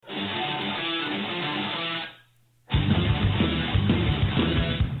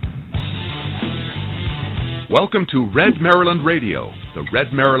Welcome to Red Maryland Radio, the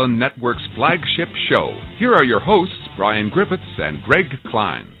Red Maryland Network's flagship show. Here are your hosts, Brian Griffiths and Greg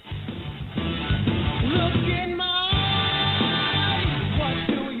Klein. Look in my eyes, what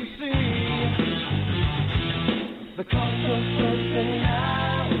do you see? The personality.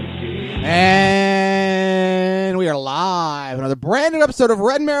 And we are live. Another brand new episode of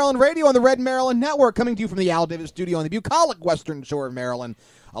Red Maryland Radio on the Red Maryland Network, coming to you from the Al Davis Studio on the bucolic western shore of Maryland,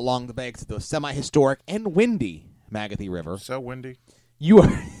 along the banks of the semi-historic and windy Magothy River. So windy. You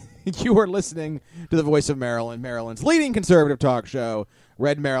are listening to the voice of Maryland, Maryland's leading conservative talk show,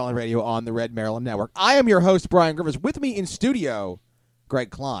 Red Maryland Radio on the Red Maryland Network. I am your host, Brian Griffiths. With me in studio, Greg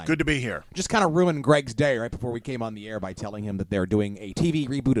Klein. Good to be here. Just kind of ruined Greg's day right before we came on the air by telling him that they're doing a TV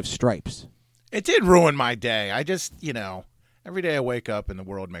reboot of Stripes. It did ruin my day. I just, every day I wake up and the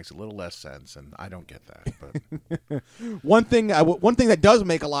world makes a little less sense, and I don't get that. But One thing that does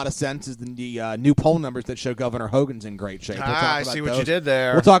make a lot of sense is the new poll numbers that show Governor Hogan's in great shape. I see what you did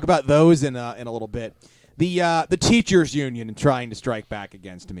there. We'll talk about those in a little bit. The teachers union trying to strike back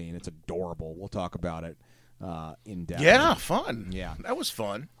against me, and it's adorable. We'll talk about it in depth. Yeah, fun. Yeah. That was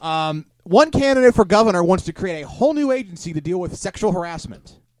fun. One candidate for governor wants to create a whole new agency to deal with sexual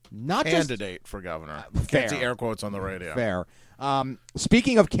harassment. Not Candidate for governor. fair. Can't see air quotes on the radio. Fair.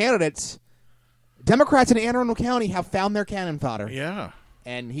 Speaking of candidates, Democrats in Anne Arundel County have found their cannon fodder. Yeah.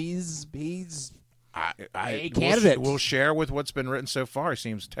 And he's a candidate. We'll share with what's been written so far. He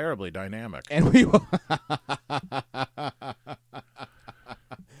seems terribly dynamic. And we will.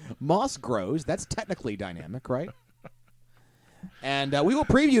 Moss grows. That's technically dynamic, right? And we will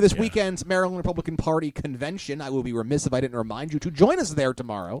preview this weekend's Maryland Republican Party convention. I will be remiss if I didn't remind you to join us there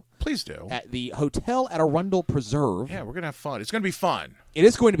tomorrow. Please do. At the Hotel at Arundel Preserve. Yeah, we're going to have fun. It's going to be fun. It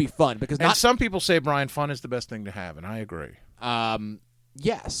is going to be fun because And some people say, Brian, fun is the best thing to have, and I agree.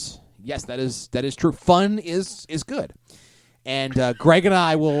 Yes, that is true. Fun is good. And Greg and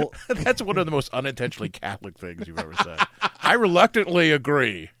I will. That's one of the most unintentionally Catholic things you've ever said. I reluctantly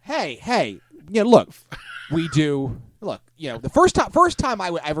agree. Hey, look, we do. Look, the first time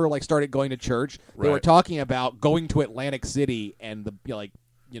I ever started going to church, they were talking about going to Atlantic City and wait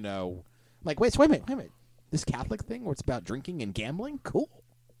a minute, this Catholic thing where it's about drinking and gambling, cool.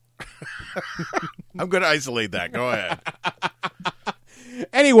 I'm going to isolate that. Go ahead.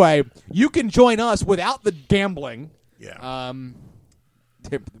 Anyway, you can join us without the gambling. Yeah.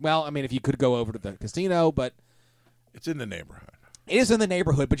 Well, I mean, if you could go over to the casino, but It's in the neighborhood. it is in the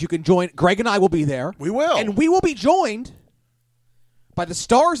neighborhood, but you can join. Greg and I will be there. We will. And we will be joined by the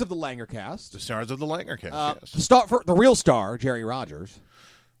stars of the Langercast. The stars of the Langercast, yes. The real star, Jerry Rogers,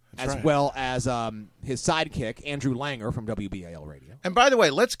 That's as right. well as his sidekick, Andrew Langer from WBAL Radio. And by the way,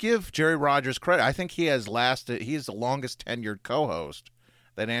 let's give Jerry Rogers credit. I think he has lasted. He's the longest tenured co-host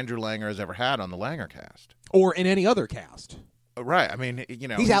that Andrew Langer has ever had on the Langercast. Or in any other cast. Right. I mean,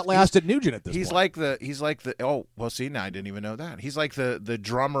 He's outlasted Nugent at this point. He's like the oh, well, see, now I didn't even know that. He's like the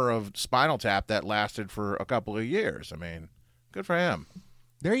drummer of Spinal Tap that lasted for a couple of years. I mean, good for him.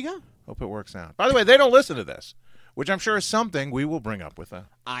 There you go. Hope it works out. By the way, they don't listen to this, which I'm sure is something we will bring up with them.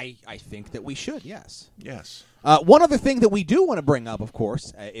 I think that we should, yes. Yes. One other thing that we do want to bring up, of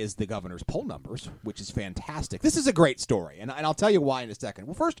course, is the governor's poll numbers, which is fantastic. This is a great story, and I'll tell you why in a second.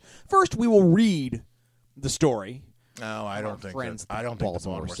 Well, first we will read the story. No, I don't think the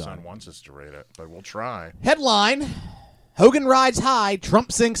Baltimore Sun wants us to read it, but we'll try. Headline, Hogan rides high,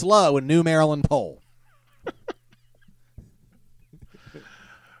 Trump sinks low in new Maryland poll.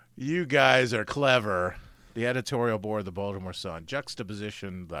 You guys are clever. The editorial board of the Baltimore Sun.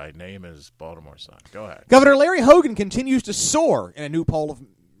 Juxtaposition, thy name is Baltimore Sun. Go ahead. Governor Larry Hogan continues to soar in a new poll of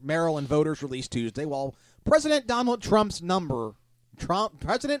Maryland voters released Tuesday, while President Donald Trump's number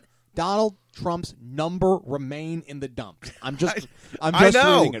remain in the dumps. I'm just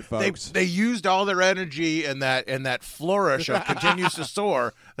reading it, folks. They used all their energy in that flourish of continues to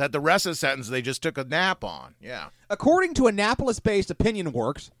soar that the rest of the sentence they just took a nap on. Yeah. According to Annapolis-based Opinion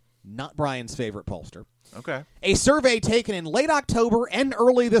Works, not Brian's favorite pollster, Okay. a survey taken in late October and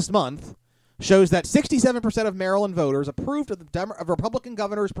early this month shows that 67% of Maryland voters approved of the Republican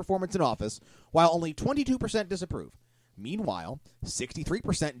governor's performance in office, while only 22% disapprove. Meanwhile,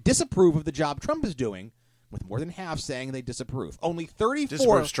 63% disapprove of the job Trump is doing, with more than half saying they disapprove. Only 34%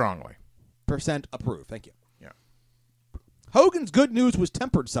 Disapprove strongly. approve. Thank you. Yeah. Hogan's good news was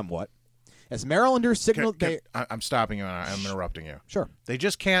tempered somewhat as Marylanders signaled I'm stopping you and I'm interrupting you. Sure. They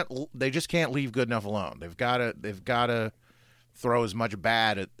just can't leave good enough alone. They've got to throw as much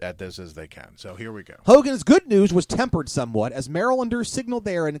bad at this as they can. So here we go. Hogan's good news was tempered somewhat as Marylanders signaled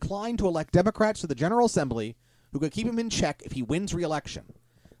they are inclined to elect Democrats to the General Assembly who could keep him in check if he wins re-election.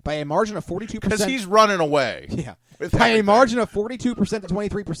 by a margin of 42%. Because he's running away. Yeah. with By a everything. margin of 42% to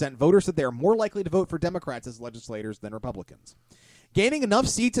 23%, voters said they are more likely to vote for Democrats as legislators than Republicans. Gaining enough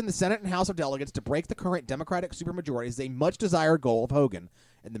seats in the Senate and House of Delegates to break the current Democratic supermajority is a much-desired goal of Hogan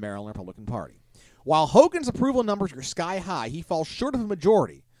and the Maryland Republican Party. While Hogan's approval numbers are sky high, he falls short of a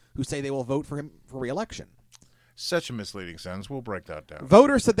majority who say they will vote for him for re-election. Such a misleading sentence. We'll break that down.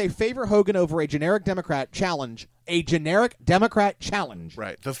 Voters said they favor Hogan over a generic Democrat challenge. A generic Democrat challenge.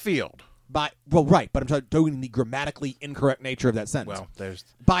 Right. The field. But I'm doing the grammatically incorrect nature of that sentence. Well, there's...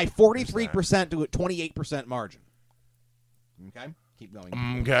 By 43% to a 28% margin. Okay? Keep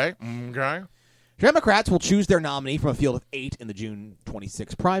going. Okay. Democrats will choose their nominee from a field of 8 in the June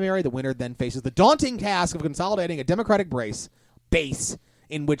 26 primary. The winner then faces the daunting task of consolidating a Democratic base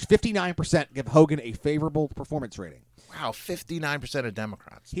in which 59% give Hogan a favorable performance rating. Wow, 59% of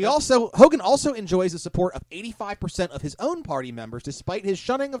Democrats. Hogan also enjoys the support of 85% of his own party members, despite his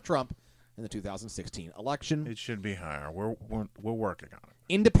shunning of Trump in the 2016 election. It should be higher. We're working on it.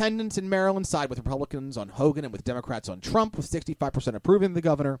 Independents in Maryland side with Republicans on Hogan and with Democrats on Trump, with 65% approving the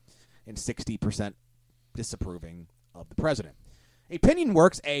governor and 60% disapproving of the president. Opinion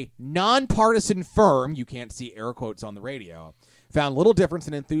Works, a nonpartisan firm, you can't see air quotes on the radio, found little difference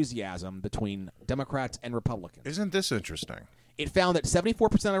in enthusiasm between Democrats and Republicans. Isn't this interesting? It found that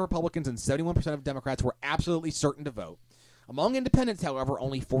 74% of Republicans and 71% of Democrats were absolutely certain to vote. Among independents, however,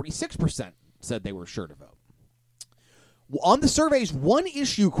 only 46% said they were sure to vote. On the survey's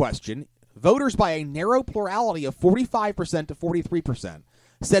one-issue question, voters by a narrow plurality of 45% to 43%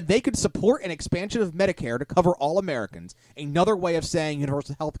 said they could support an expansion of Medicare to cover all Americans, another way of saying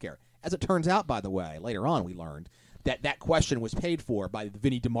universal health care. As it turns out, by the way, later on we learned that question was paid for by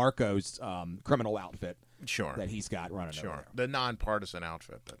Vinnie DeMarco's criminal outfit Sure. that he's got running over Sure. there. The nonpartisan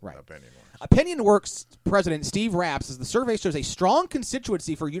outfit that Right. Opinion Works. Opinion Works President Steve Rapp says the survey shows a strong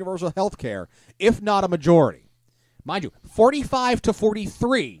constituency for universal health care, if not a majority. Mind you, 45 to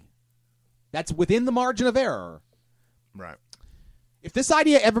 43. That's within the margin of error. Right. If this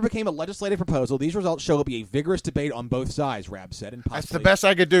idea ever became a legislative proposal, these results show it'll be a vigorous debate on both sides, Rapp said. And That's the possibly, best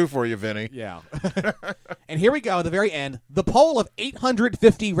I could do for you, Vinny. Yeah. And here we go, at the very end. The poll of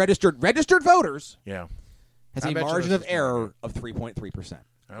 850 registered voters Yeah. has I a bet you margin this of is error of 3.3%.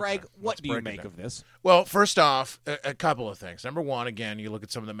 Greg, what Let's do you break it make down. of this? Well, first off, a couple of things. Number one, again, you look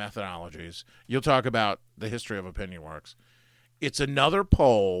at some of the methodologies. You'll talk about the history of Opinion Works. It's another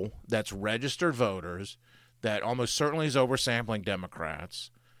poll that's registered voters that almost certainly is oversampling Democrats,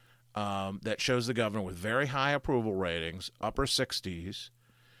 that shows the governor with very high approval ratings, upper 60s.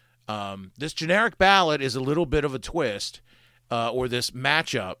 This generic ballot is a little bit of a twist, or this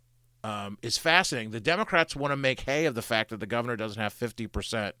matchup is fascinating. The Democrats want to make hay of the fact that the governor doesn't have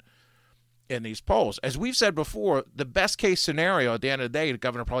 50% in these polls. As we've said before, the best case scenario at the end of the day, the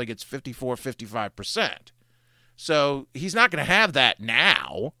governor probably gets 54, 55%. So he's not going to have that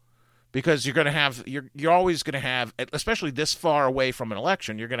now, because you're going to have you're always going to have, especially this far away from an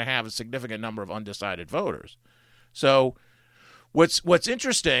election, you're going to have a significant number of undecided voters. So what's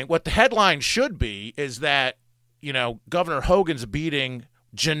interesting, what the headline should be is that, Governor Hogan's beating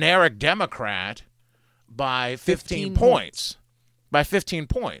generic Democrat by 15 points. By 15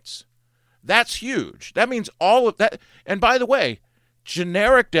 points. That's huge. That means all of that. And by the way,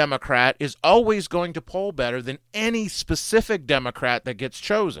 generic Democrat is always going to poll better than any specific Democrat that gets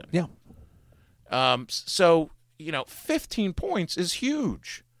chosen. Yeah. So, 15 points is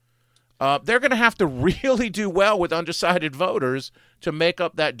huge. They're going to have to really do well with undecided voters to make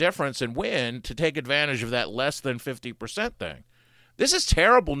up that difference and win, to take advantage of that less than 50% thing. This is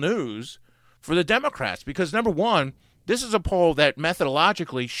terrible news for the Democrats because, number one, this is a poll that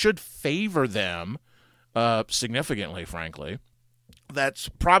methodologically should favor them significantly, frankly. That's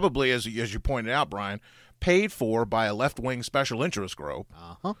probably, as you pointed out, Brian, paid for by a left-wing special interest group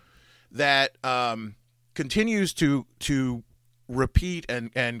that continues to repeat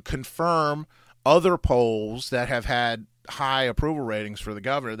and confirm other polls that have had high approval ratings for the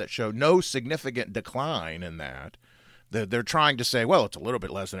governor that show no significant decline in that. They're trying to say, well, it's a little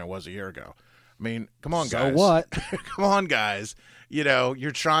bit less than it was a year ago. I mean, come on, guys. So what? Come on, guys.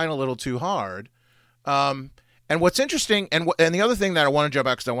 You're trying a little too hard. And what's interesting, and the other thing that I want to jump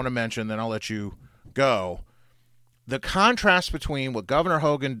back, because I want to mention, then I'll let you go, the contrast between what Governor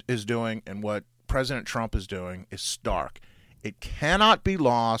Hogan is doing and what President Trump is doing is stark. It cannot be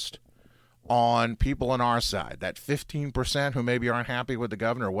lost on people on our side. That 15% who maybe aren't happy with the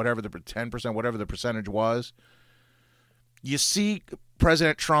governor, or whatever the 10%, whatever the percentage was. You see,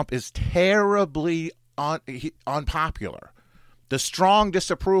 President Trump is terribly unpopular. The strong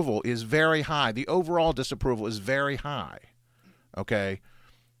disapproval is very high. The overall disapproval is very high. Okay?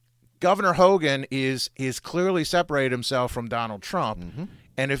 Governor Hogan is clearly separated himself from Donald Trump,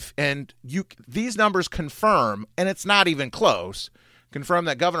 and these numbers confirm, and it's not even close, confirm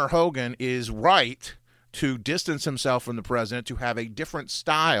that Governor Hogan is right to distance himself from the president, to have a different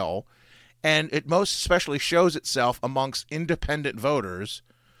style, and it most especially shows itself amongst independent voters,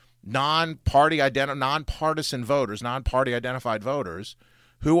 nonpartisan voters, non-party identified voters,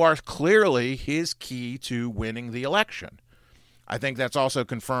 who are clearly his key to winning the election. I think that's also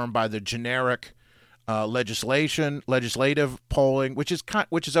confirmed by the generic legislative polling, which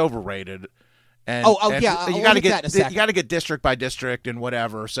is overrated. And, yeah, you got to get district by district and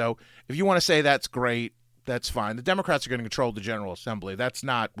whatever. So if you want to say that's great, that's fine. The Democrats are going to control the General Assembly. That's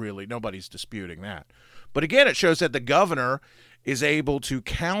not really, nobody's disputing that. But again, it shows that the governor is able to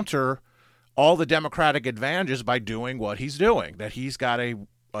counter all the Democratic advantages by doing what he's doing, that he's got a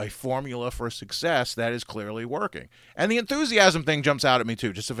formula for success that is clearly working. And the enthusiasm thing jumps out at me,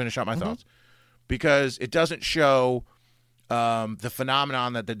 too, just to finish up my thoughts, because it doesn't show the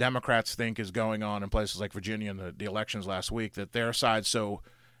phenomenon that the Democrats think is going on in places like Virginia in the elections last week, that their side's so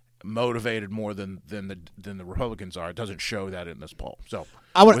motivated more than the Republicans are. It doesn't show that in this poll. So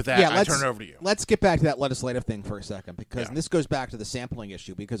with that, I turn it over to you. Let's get back to that legislative thing for a second, because and this goes back to the sampling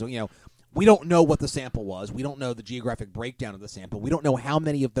issue, because we don't know what the sample was. We don't know the geographic breakdown of the sample. We don't know how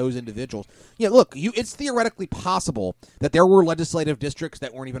many of those individuals. Look, it's theoretically possible that there were legislative districts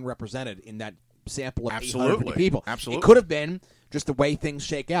that weren't even represented in that sample of 850 people. Absolutely. It could have been just the way things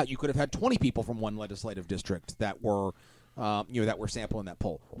shake out. You could have had 20 people from one legislative district that were that were sampling that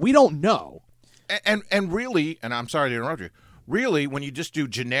poll. We don't know. And really, and I'm sorry to interrupt you, really, when you just do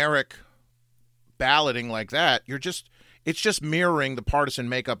generic balloting like that, it's just mirroring the partisan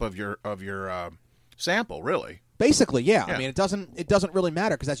makeup of your sample, really. Basically, yeah. I mean, it doesn't really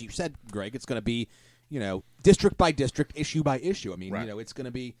matter, because as you said, Greg, it's going to be, district by district, issue by issue. I mean, it's going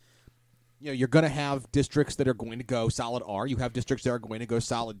to be, you're going to have districts that are going to go solid R. You have districts that are going to go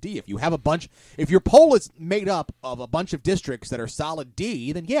solid D. If your poll is made up of a bunch of districts that are solid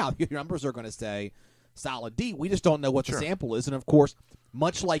D, then your numbers are going to say solid D. We just don't know what the sample is. And of course,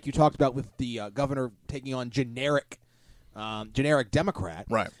 much like you talked about with the governor taking on generic Democrat,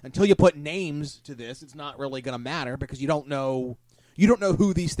 until you put names to this, it's not really going to matter, because you don't know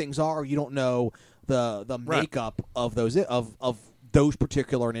who these things are. You don't know the makeup of those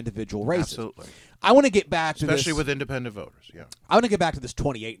particular and individual races. Absolutely. I want to get back to especially with independent voters. Yeah. I want to get back to this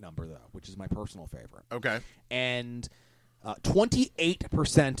 28 number, though, which is my personal favorite. Okay. And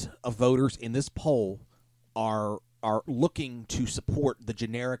 28% of voters in this poll are looking to support the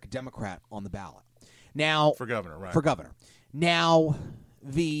generic Democrat on the ballot. Now, for governor, right? For governor. Now,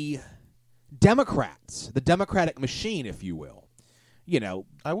 the Democrats, the Democratic machine, if you will,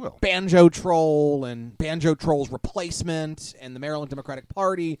 I will. Banjo Troll and Banjo Troll's replacement, and the Maryland Democratic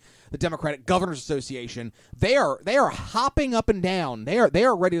Party, the Democratic Governors Association, they are hopping up and down. They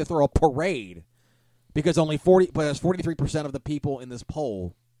are ready to throw a parade, because only 43% of the people in this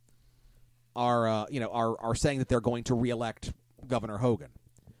poll are saying that they're going to reelect Governor Hogan.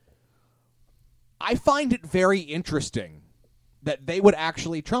 I find it very interesting that they would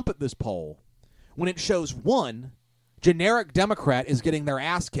actually trumpet this poll when it shows, one, generic Democrat is getting their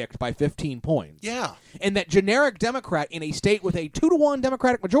ass kicked by 15 points. Yeah. And that generic Democrat in a state with a 2-to-1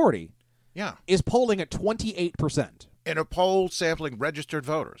 Democratic majority is polling at 28%. In a poll sampling registered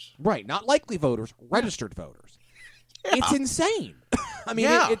voters. Right. Not likely voters, registered voters. Yeah. It's insane. I mean,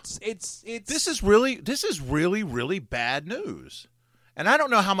 it's This is really, really bad news. And I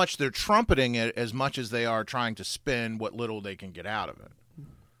don't know how much they're trumpeting it as much as they are trying to spin what little they can get out of it. I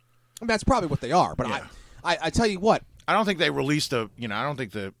mean, that's probably what they are. But I tell you what. I don't think they released I don't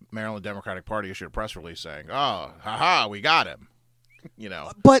think the Maryland Democratic Party issued a press release saying, "Oh, haha, we got him."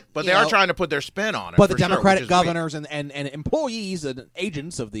 But they are trying to put their spin on it. But the Democratic governors and employees and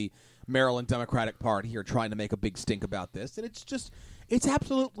agents of the Maryland Democratic Party are trying to make a big stink about this, and it's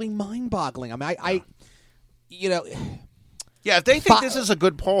absolutely mind-boggling. I mean, if they think this is a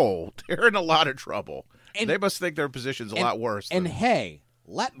good poll, they're in a lot of trouble. And they must think their position's a lot worse. And hey,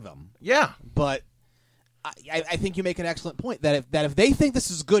 let them. Yeah, but I think you make an excellent point that if they think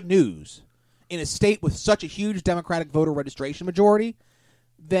this is good news in a state with such a huge Democratic voter registration majority,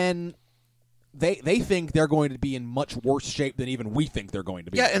 then they think they're going to be in much worse shape than even we think they're going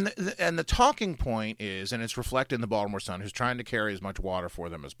to be. Yeah, and the talking point is, and it's reflected in the Baltimore Sun, who's trying to carry as much water for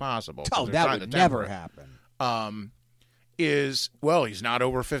them as possible. Oh, that would never happen. Is, well, he's not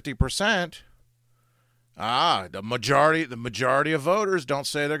over 50%. The majority of voters don't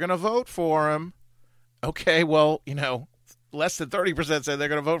say they're going to vote for him. Okay, well, less than 30% say they're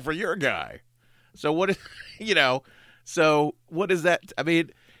going to vote for your guy. So what is that? I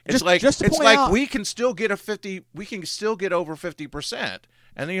mean, It's Just to it's point like out- we can still get over 50%,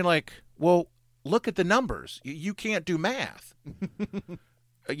 and then you're like, well, look at the numbers. You can't do math.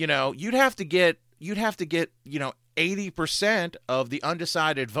 You'd have to get 80% of the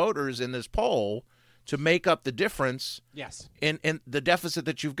undecided voters in this poll to make up the difference Yes. in the deficit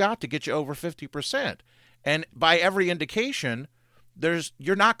that you've got to get you over 50%. And by every indication,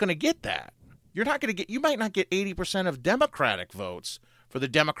 you're not going to get that. You might not get 80% of Democratic votes for the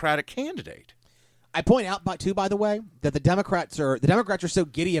Democratic candidate. I point out, by the way, that the Democrats are so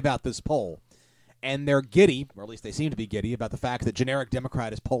giddy about this poll, and they're giddy, or at least they seem to be giddy, about the fact that generic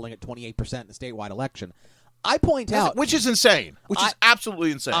Democrat is polling at 28% in the statewide election. I point out, Which is insane. Which is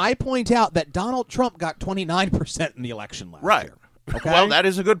absolutely insane. I point out that Donald Trump got 29% in the election last right. year. Okay? Well, that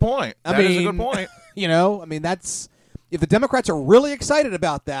is a good point. That is a good point. That's if the Democrats are really excited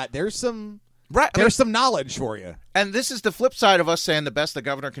about that, there's some some knowledge for you. And this is the flip side of us saying the best the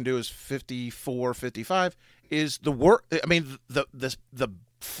governor can do is 54, 55 is the work. I mean, the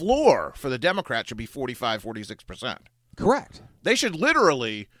floor for the Democrats should be 45, 46%. Correct. They should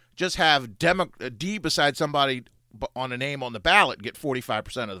literally just have D beside somebody on a name on the ballot get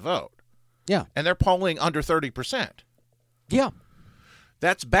 45% of the vote. Yeah. And they're polling under 30%. Yeah.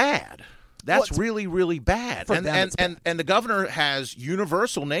 That's bad. That's Well, really, really bad. For And them, it's bad. and the governor has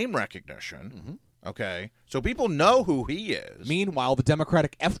universal name recognition. Okay. So people know who he is. Meanwhile, the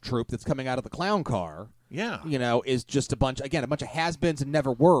Democratic F troop that's coming out of the clown car, Yeah. is just a bunch of has-beens and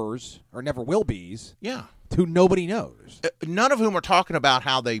never were's or never will be's Yeah. who nobody knows. None of whom are talking about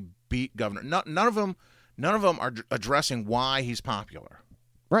how they beat governor. None of them are addressing why he's popular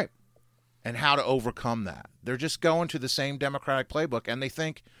Right. and how to overcome that. They're just going to the same Democratic playbook, and they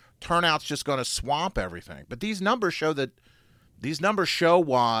think turnout's just going to swamp everything. But these numbers show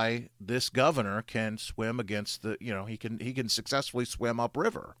why this governor can swim against he can successfully swim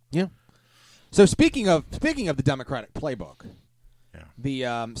upriver. Yeah. So speaking of the Democratic playbook,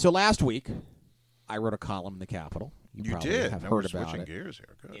 so last week I wrote a column in the Capitol. You probably did. have Now heard we're about switching it. gears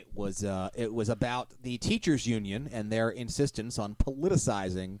here. Good. It was about the teachers union and their insistence on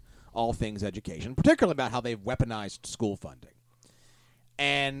politicizing all things education, particularly about how they've weaponized school funding.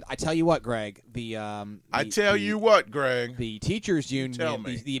 And I tell you what, Greg, the teachers union, Tell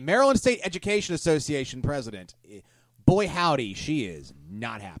me. the Maryland State Education Association president, boy howdy, she is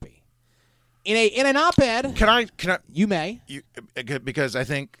not happy. In an op-ed, Can I? you may. Because I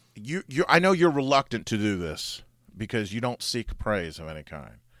think I know you're reluctant to do this because you don't seek praise of any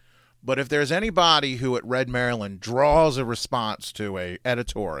kind. But if there's anybody who at Red Maryland draws a response to a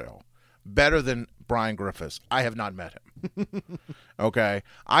editorial better than Brian Griffiths, I have not met him. Okay,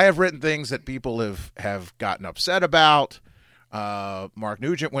 I have written things that people have gotten upset about. Mark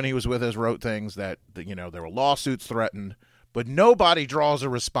Nugent, when he was with us, wrote things that there were lawsuits threatened, but nobody draws a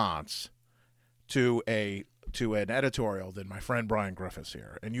response to an editorial than my friend Brian Griffiths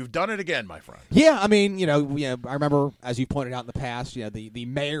here, and you've done it again, my friend. Yeah, I mean, I remember, as you pointed out in the past, the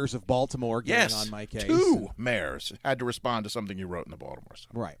mayors of Baltimore getting Yes, on my case. 2 mayors had to respond to something you wrote in the Baltimore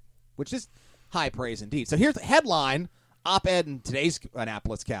Sun. Right, which is high praise indeed. So here's the headline, op-ed in today's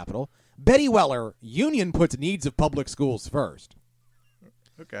Annapolis Capital. Betty Weller, union puts needs of public schools first.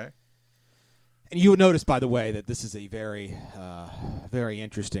 Okay. And you will notice, by the way, that this is a very, very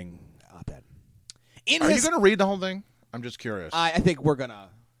interesting op-ed. Are you going to read the whole thing? I'm just curious. I think we're gonna.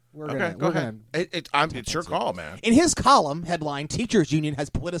 Okay, go ahead. It's your call, man. In his column, headline, Teachers Union has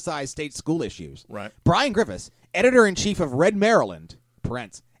politicized state school issues. Right. Brian Griffiths, editor-in-chief of Red Maryland,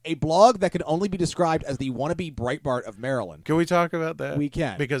 parents, a blog that could only be described as the wannabe Breitbart of Maryland. Can we talk about that? We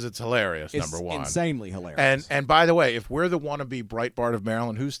can. Because it's hilarious, It's number one. insanely hilarious. And by the way, if we're the wannabe Breitbart of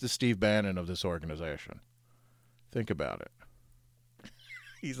Maryland, who's the Steve Bannon of this organization? Think about it.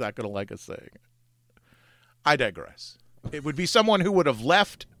 He's not going to like us saying it. I digress. It would be someone who would have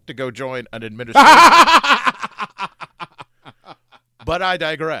left to go join an administration. But I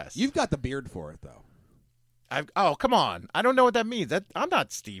digress. You've got the beard for it, though. Oh, come on. I don't know what that means. I'm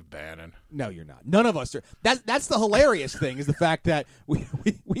not Steve Bannon. No, you're not. None of us are. That's the hilarious thing, is the fact that we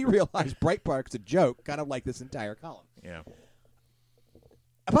realize Breitbart's a joke, kind of like this entire column. Yeah.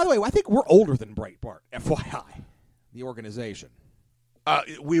 By the way, I think we're older than Breitbart, FYI, the organization.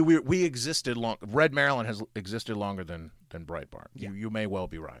 We existed long. Red Maryland has existed longer than Breitbart. Yeah. You may well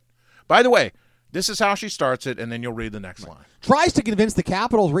be right. By the way, this is how she starts it, and then you'll read the next line. Tries to convince the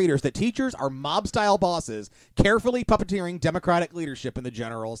Capitol's readers that teachers are mob-style bosses carefully puppeteering Democratic leadership in the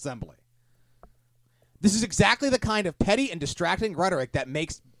General Assembly. This is exactly the kind of petty and distracting rhetoric that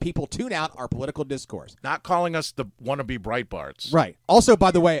makes people tune out our political discourse. Not calling us the wannabe Breitbarts. Right. Also,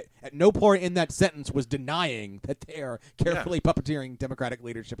 by the way, At no point in that sentence was denying that they are carefully puppeteering Democratic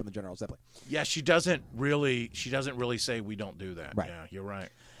leadership in the General Assembly. Yeah, she doesn't really say we don't do that. Right. Yeah, you're right.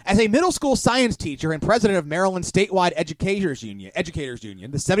 As a middle school science teacher and president of Maryland Statewide Educators Union,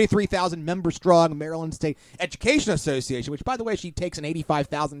 the 73,000-member strong Maryland State Education Association, which, by the way, she takes an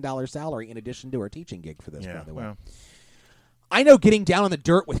 $85,000 salary in addition to her teaching gig for this, by the way. Well, I know getting down on the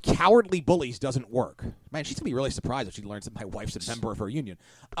dirt with cowardly bullies doesn't work. Man, she's going to be really surprised if she learns that my wife's a member of her union.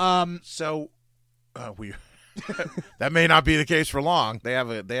 We that may not be the case for long. They have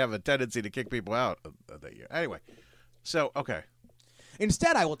a tendency to kick people out of that year. Anyway, so, okay.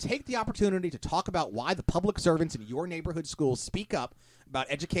 Instead, I will take the opportunity to talk about why the public servants in your neighborhood schools speak up about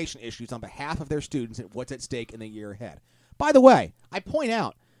education issues on behalf of their students and what's at stake in the year ahead. By the way, I point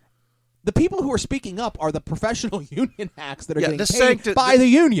out, the people who are speaking up are the professional union hacks that are getting paid by the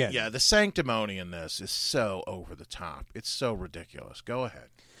union. Yeah, the sanctimony in this is so over the top. It's so ridiculous. Go ahead.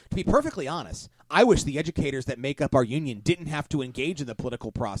 To be perfectly honest, I wish the educators that make up our union didn't have to engage in the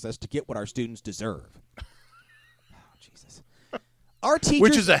political process to get what our students deserve. Oh, Jesus. Our teachers,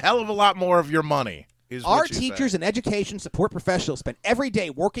 which is a hell of a lot more of your money. Our teachers and education support professionals spend every day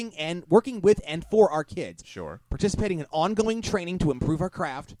working with and for our kids. Sure. Participating in ongoing training to improve our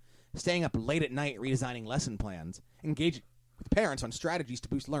craft, staying up late at night redesigning lesson plans, engaging with parents on strategies to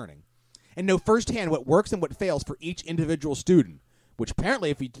boost learning, and know firsthand what works and what fails for each individual student, which apparently,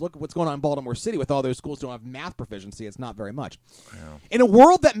 if you look at what's going on in Baltimore City with all those schools don't have math proficiency, it's not very much. Yeah. In a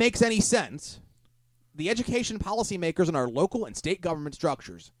world that makes any sense, the education policymakers in our local and state government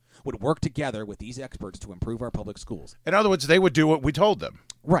structures would work together with these experts to improve our public schools. In other words, they would do what we told them.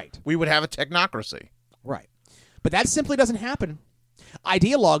 Right. We would have a technocracy. Right. But that simply doesn't happen.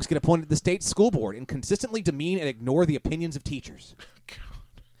 Ideologues get appointed to the state school board and consistently demean and ignore the opinions of teachers.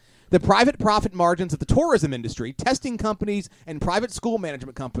 The private profit margins of the tourism industry, testing companies, and private school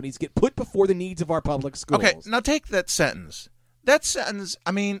management companies get put before the needs of our public schools. Okay, now take that sentence. That sentence,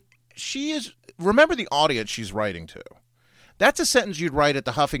 I mean, remember the audience she's writing to. That's a sentence you'd write at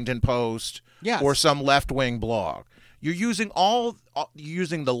the Huffington Post or some left-wing blog. You're using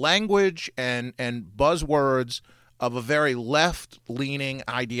the language and buzzwords of a very left-leaning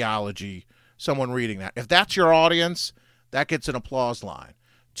ideology, someone reading that. If that's your audience, that gets an applause line.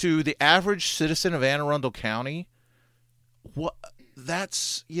 To the average citizen of Anne Arundel County,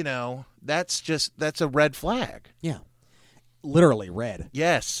 that's a red flag. Yeah. Literally red.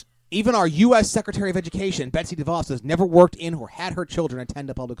 Yes. Even our U.S. Secretary of Education, Betsy DeVos, has never worked in or had her children attend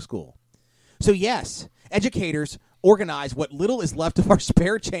a public school. So, yes, educators organize what little is left of our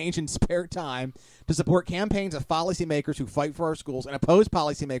spare change and spare time to support campaigns of policymakers who fight for our schools and oppose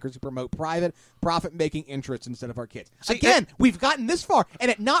policymakers who promote private, profit-making interests instead of our kids. See, again, we've gotten this far,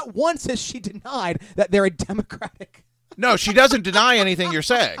 and not once has she denied that they're a Democratic. No, she doesn't deny anything you're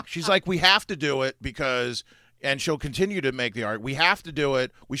saying. She's like, we have to do it because... And she'll continue to make the argument. We have to do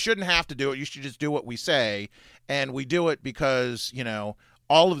it. We shouldn't have to do it. You should just do what we say. And we do it because,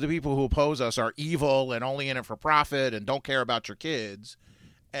 all of the people who oppose us are evil and only in it for profit and don't care about your kids.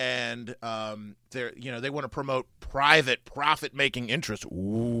 And they want to promote private profit-making interests.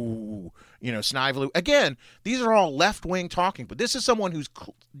 Ooh, snively. Again, these are all left-wing talking. But this is someone who's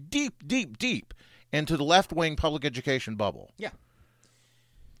deep, deep, deep into the left-wing public education bubble. Yeah.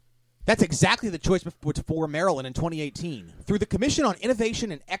 That's exactly the choice for Maryland in 2018. Through the Commission on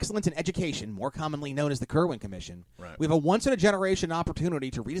Innovation and Excellence in Education, more commonly known as the Kirwan Commission, we have a once-in-a-generation opportunity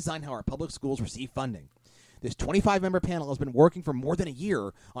to redesign how our public schools receive funding. This 25-member panel has been working for more than a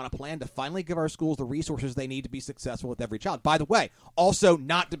year on a plan to finally give our schools the resources they need to be successful with every child. By the way, also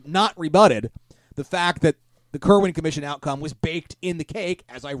not rebutted, the fact that the Kirwan Commission outcome was baked in the cake,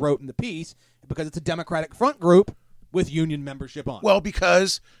 as I wrote in the piece, because it's a Democratic front group with union membership on. Well,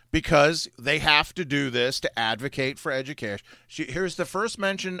 because they have to do this to advocate for education. Here's the first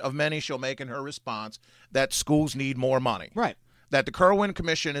mention of many she'll make in her response, that schools need more money. Right. That the Kirwan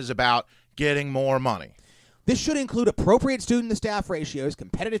Commission is about getting more money. This should include appropriate student-to-staff ratios,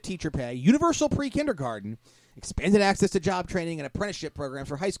 competitive teacher pay, universal pre-kindergarten, expanded access to job training and apprenticeship programs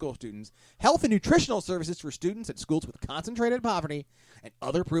for high school students, health and nutritional services for students at schools with concentrated poverty, and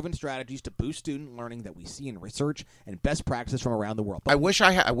other proven strategies to boost student learning that we see in research and best practices from around the world. I wish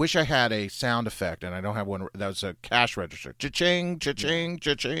I had a sound effect, and I don't have one. That was a cash register. Cha-ching, cha-ching,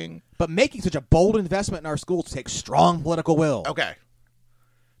 cha-ching. But making such a bold investment in our schools takes strong political will. Okay.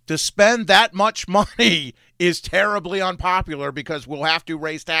 To spend that much money is terribly unpopular because we'll have to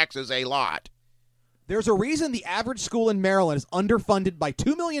raise taxes a lot. There's a reason the average school in Maryland is underfunded by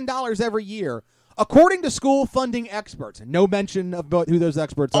 $2 million every year, According to school funding experts, and no mention of who those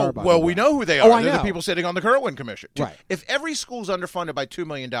experts are. By well, the way. we know who they Oh, are. I They're know. the people sitting on the Kerwin Commission. Right. If every school's underfunded by $2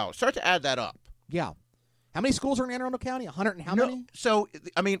 million, start to add that up. Yeah. How many schools are in Anne Arundel County? 100 and how No, many? So,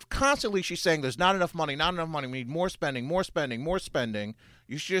 I mean, constantly she's saying there's not enough money, not enough money. We need more spending, more spending, more spending.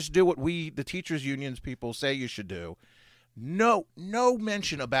 You should just do what we, the teachers' unions people, say you should do. No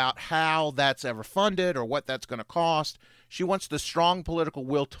mention about how that's ever funded or what that's going to cost. She wants the strong political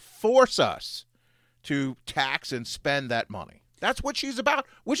will to force us to tax and spend that money. That's what she's about,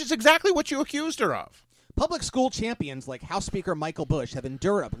 which is exactly what you accused her of. Public school champions like House Speaker Michael Bush have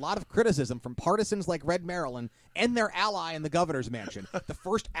endured a lot of criticism from partisans like Red Maryland and their ally in the governor's mansion. The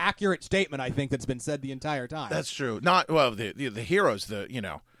first accurate statement, I think, that's been said the entire time. That's true. Not well, the heroes,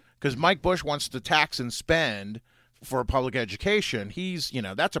 because Mike Bush wants to tax and spend for public education. He's,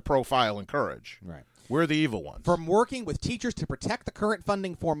 that's a profile in courage. Right. We're the evil ones. From working with teachers to protect the current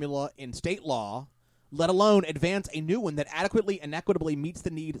funding formula in state law, let alone advance a new one that adequately and equitably meets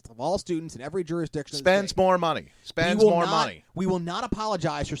the needs of all students in every jurisdiction. Spends more money. Money. We will not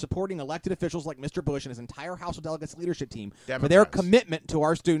apologize for supporting elected officials like Mr. Bush and his entire House of Delegates leadership team for their commitment to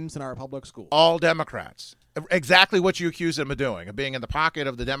our students and our public schools. All Democrats. Exactly what you accuse them of doing, of being in the pocket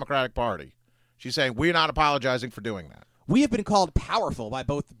of the Democratic Party. She's saying we're not apologizing for doing that. We have been called powerful by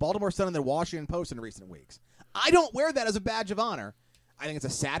both the Baltimore Sun and the Washington Post in recent weeks. I don't wear that as a badge of honor. I think it's a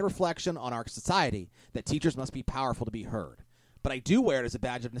sad reflection on our society that teachers must be powerful to be heard. But I do wear it as a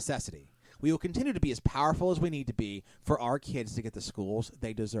badge of necessity. We will continue to be as powerful as we need to be for our kids to get the schools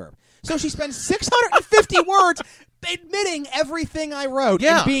they deserve. So she spends 650 words admitting everything I wrote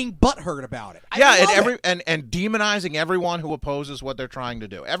and being butthurt about it. And demonizing everyone who opposes what they're trying to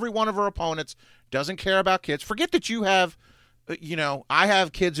do. Every one of her opponents doesn't care about kids. Forget that you have, I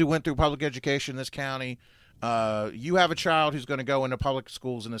have kids who went through public education in this county. You have a child who's going to go into public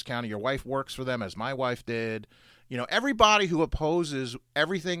schools in this county. Your wife works for them, as my wife did. Everybody who opposes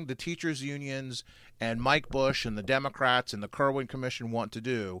everything the teachers' unions and Mike Bush and the Democrats and the Kerwin Commission want to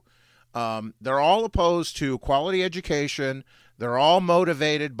do, they're all opposed to quality education. They're all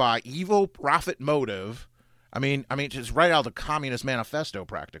motivated by evil profit motive. I mean, it's right out of the Communist Manifesto,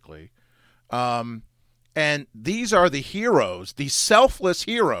 practically. And these are the heroes, the selfless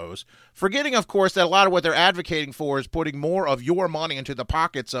heroes, forgetting, of course, that a lot of what they're advocating for is putting more of your money into the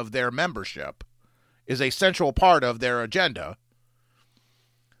pockets of their membership, is a central part of their agenda,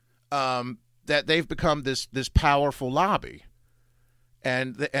 that they've become this powerful lobby.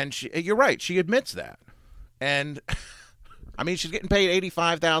 And you're right, she admits that. And, I mean, she's getting paid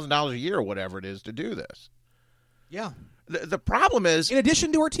 $85,000 a year or whatever it is to do this. Yeah. The problem is, in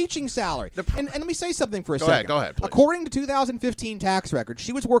addition to her teaching salary, and let me say something for a second. second. Go ahead, please. According to 2015 tax records,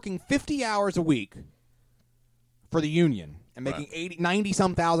 she was working 50 hours a week for the union and making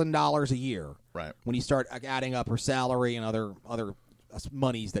 $90-some thousand a year. Right. When you start adding up her salary and other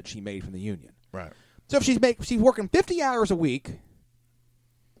monies that she made from the union. Right. So if she's working 50 hours a week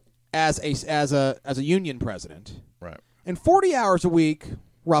as a union president, right, and 40 hours a week,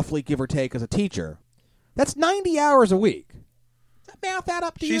 roughly give or take, as a teacher. That's 90 hours a week. Does that math add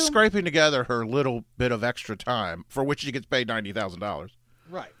up to you? She's scraping together her little bit of extra time, for which she gets paid $90,000.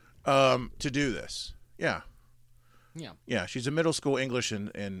 Right. To do this. Yeah. Yeah. Yeah, she's a middle school English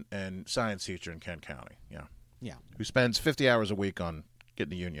and science teacher in Kent County. Yeah. Yeah. Who spends 50 hours a week on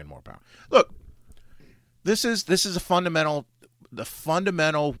getting the union more power. Look, this is the fundamental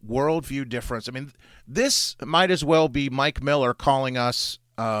worldview difference. I mean, this might as well be Mike Miller calling us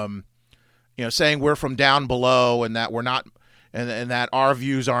saying we're from down below and that we're not, and that our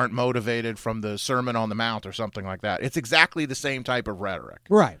views aren't motivated from the Sermon on the Mount or something like that. It's exactly the same type of rhetoric.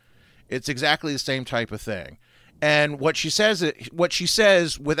 Right. It's exactly the same type of thing. And what she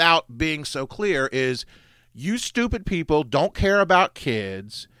says without being so clear is, you stupid people don't care about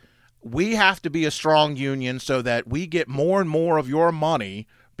kids. We have to be a strong union so that we get more and more of your money,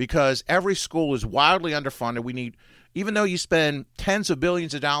 because every school is wildly underfunded. We need, even though you spend tens of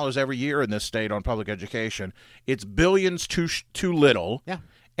billions of dollars every year in this state on public education, it's billions too little. Yeah.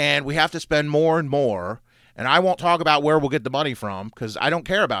 And we have to spend more and more. And I won't talk about where we'll get the money from, because I don't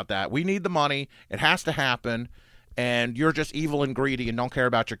care about that. We need the money. It has to happen. And you're just evil and greedy and don't care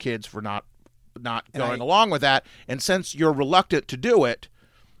about your kids for not going along with that. And since you're reluctant to do it,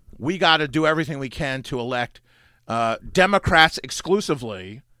 we got to do everything we can to elect Democrats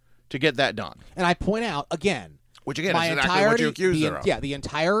exclusively to get that done. And I point out, again, which again is exactly what you accused her of. Yeah, the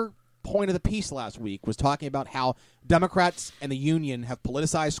entire point of the piece last week was talking about how Democrats and the union have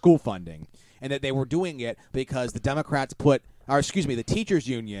politicized school funding, and that they were doing it because the Democrats the teachers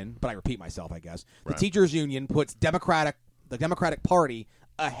union, but I repeat myself, I guess. The teachers union puts the Democratic Party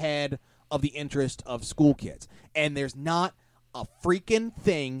ahead of the interest of school kids. And there's not a freaking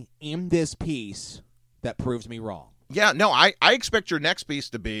thing in this piece that proves me wrong. Yeah, no, I expect your next piece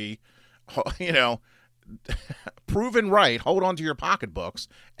to be, proven right, hold on to your pocketbooks,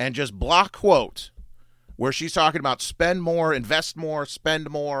 and just block quote where she's talking about spend more, invest more, spend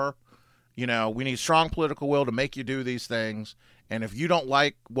more. We need strong political will to make you do these things. And if you don't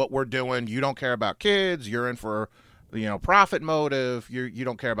like what we're doing, you don't care about kids, you're in for, profit motive, you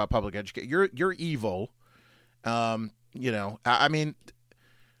don't care about public education, you're evil. I mean,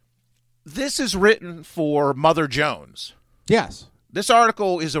 this is written for Mother Jones. Yes. This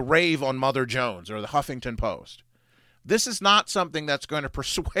article is a rave on Mother Jones or the Huffington Post. This is not something that's going to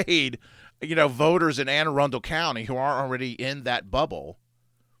persuade, voters in Anne Arundel County who are already in that bubble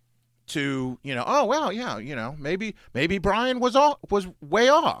to, maybe Brian was way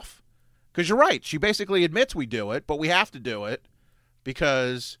off. Because you're right. She basically admits we do it, but we have to do it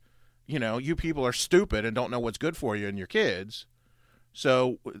because, you people are stupid and don't know what's good for you and your kids.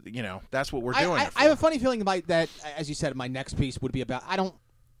 So, that's what we're doing. I have a funny feeling about that, as you said, my next piece would be about,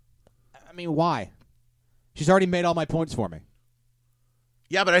 why? She's already made all my points for me.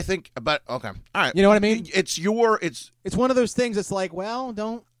 Yeah, but okay. All right. You know what I mean? It's one of those things that's like, well,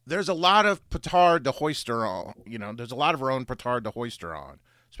 don't. There's a lot of petard to hoist her on. There's a lot of her own petard to hoist her on,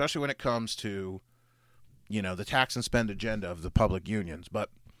 especially when it comes to, the tax and spend agenda of the public unions. But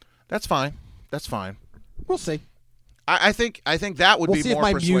that's fine. That's fine. We'll see. I think that would be more persuasive. We'll see if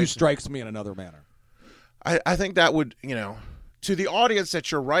my muse strikes me in another manner. I think that would, to the audience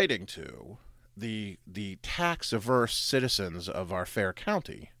that you're writing to, the tax-averse citizens of our fair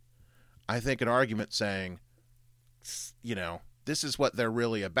county, I think an argument saying, this is what they're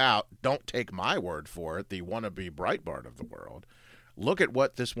really about. Don't take my word for it, the wannabe Breitbart of the world. Look at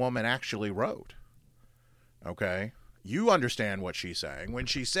what this woman actually wrote. Okay? You understand what she's saying. When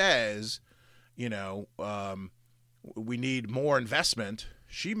she says, we need more investment,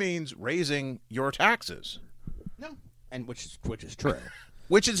 she means raising your taxes. No, and which is true.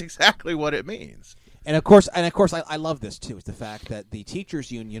 Which is exactly what it means. And of course, I love this too. Is the fact that the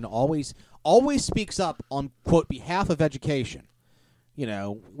teachers union always speaks up on quote behalf of education. We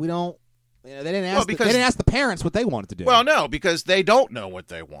don't. They didn't ask the parents what they wanted to do. Well, no, because they don't know what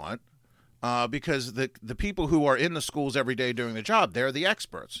they want. Because the people who are in the schools every day doing the job, they're the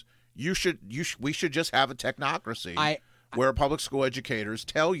experts. We should just have a technocracy where public school educators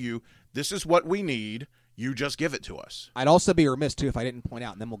tell you this is what we need. You just give it to us. I'd also be remiss too if I didn't point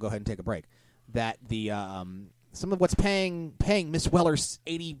out, and then we'll go ahead and take a break, that the some of what's paying Miss Weller's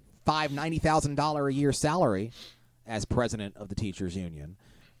 $90,000 a year salary as president of the teachers union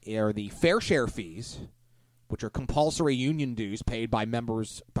are the fair share fees, which are compulsory union dues paid by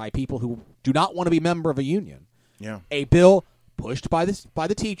people who do not want to be member of a union. Yeah, a bill pushed by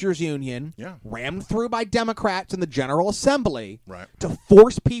the teachers union, yeah, rammed through by Democrats in the General Assembly, right, to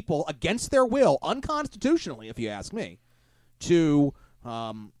force people against their will, unconstitutionally, if you ask me, to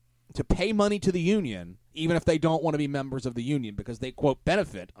pay money to the union, even if they don't want to be members of the union, because they quote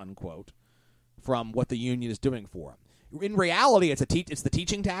benefit unquote from what the union is doing for them. In reality, it's the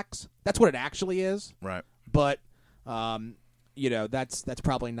teaching tax. That's what it actually is. Right. But that's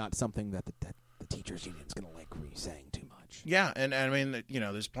probably not something that the teachers union is going to like saying too much. Yeah, and I mean,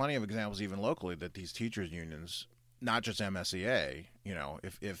 there's plenty of examples even locally that these teachers unions, not just MSEA,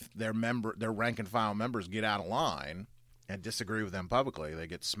 if their rank and file members get out of line and disagree with them publicly, they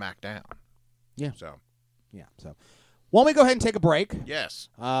get smacked down. Yeah. So. Why don't we go ahead and take a break? Yes.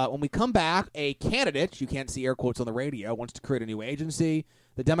 When we come back, a candidate, you can't see air quotes on the radio, wants to create a new agency.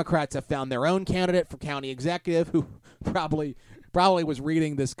 The Democrats have found their own candidate for county executive who probably was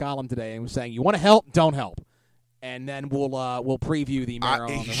reading this column today and was saying, you want to help, don't help. And then we'll preview the mayor.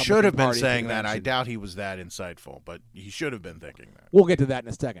 He should have been saying that. I doubt he was that insightful, but he should have been thinking that. We'll get to that in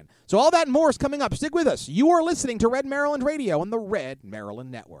a second. So all that and more is coming up. Stick with us. You are listening to Red Maryland Radio on the Red Maryland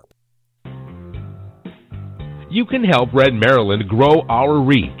Network. You can help Red Maryland grow our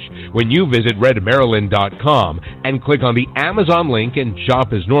reach when you visit redmaryland.com and click on the Amazon link and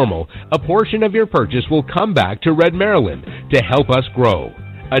shop as normal. A portion of your purchase will come back to Red Maryland to help us grow.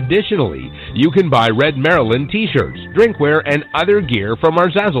 Additionally, you can buy Red Maryland t-shirts, drinkware, and other gear from our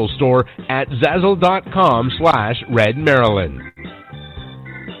Zazzle store at zazzle.com/redmaryland.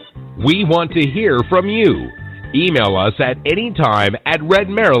 We want to hear from you. Email us at any time at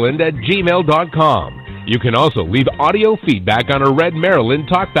redmaryland@gmail.com. You can also leave audio feedback on our Red Maryland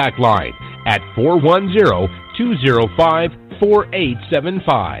Talkback line at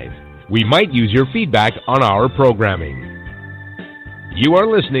 410-205-4875. We might use your feedback on our programming. You are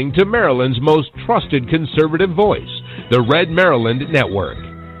listening to Maryland's most trusted conservative voice, the Red Maryland Network.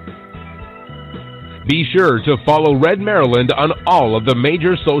 Be sure to follow Red Maryland on all of the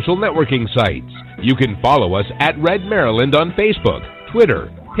major social networking sites. You can follow us at Red Maryland on Facebook,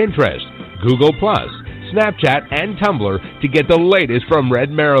 Twitter, Pinterest, Google+, Snapchat, and Tumblr to get the latest from Red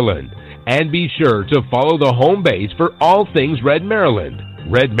Maryland. And be sure to follow the home base for all things Red Maryland,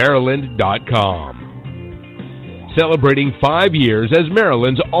 redmaryland.com. Celebrating 5 years as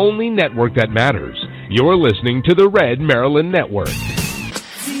Maryland's only network that matters. You're listening to the Red Maryland Network.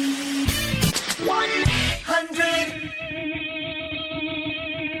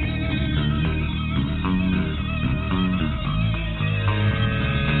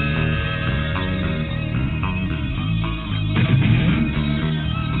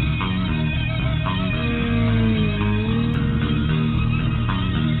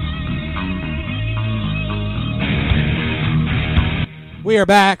 We are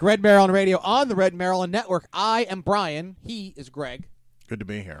back, Red Maryland Radio on the Red Maryland Network. I am Brian. He is Greg. Good to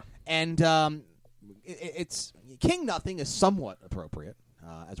be here. And it's King Nothing is somewhat appropriate,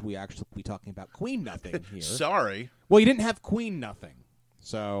 as we actually be talking about Queen Nothing here. Sorry. Well, you didn't have Queen Nothing,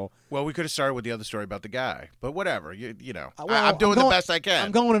 so. Well, we could have started with the other story about the guy, but whatever. You know, Well, I'm doing the best I can.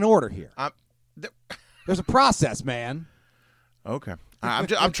 I'm going in order here. I'm There's a process, man. Okay.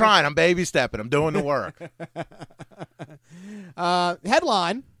 I'm trying. I'm baby stepping. I'm doing the work.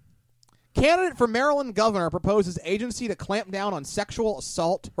 Headline: Candidate for Maryland governor proposes agency to clamp down on sexual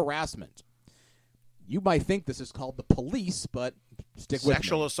assault harassment. You might think this is called the police, but stick with me.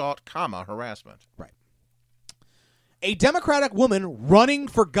 Sexual assault, harassment. Right. A Democratic woman running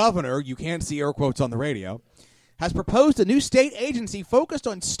for governor, you can't see air quotes on the radio, has proposed a new state agency focused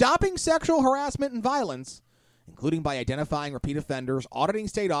on stopping sexual harassment and violence, including by identifying repeat offenders, auditing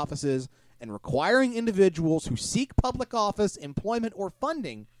state offices, and requiring individuals who seek public office, employment, or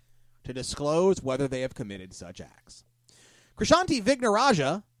funding to disclose whether they have committed such acts. Krishanti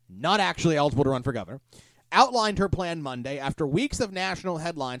Vignarajah, not actually eligible to run for governor, outlined her plan Monday after weeks of national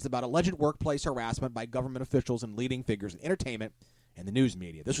headlines about alleged workplace harassment by government officials and leading figures in entertainment and the news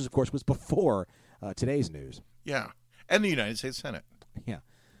media. This, was, of course, was before today's news. Yeah. And the United States Senate. Yeah.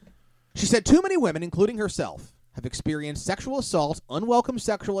 She said too many women, including herself, have experienced sexual assault, unwelcome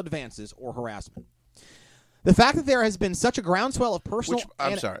sexual advances, or harassment. The fact that there has been such a groundswell of personal...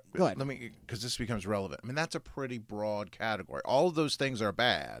 I'm sorry. Go ahead. Let me, because this becomes relevant. I mean, that's a pretty broad category. All of those things are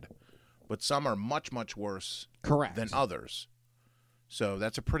bad, but some are much, much worse Correct. than others. So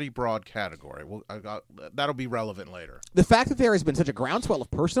that's a pretty broad category. That'll be relevant later. The fact that there has been such a groundswell of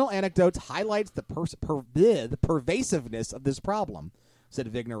personal anecdotes highlights the pervasiveness of this problem,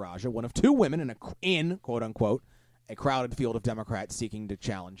 said Vignarajah, one of two women in quote-unquote, a crowded field of Democrats seeking to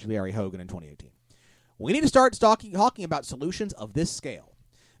challenge Larry Hogan in 2018. We need to start talking about solutions of this scale.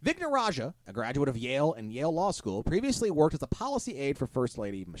 Vignarajah, a graduate of Yale and Yale Law School, previously worked as a policy aide for First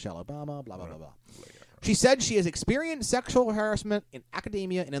Lady Michelle Obama, blah, blah, blah, blah. She said she has experienced sexual harassment in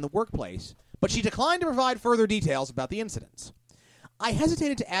academia and in the workplace, but she declined to provide further details about the incidents. I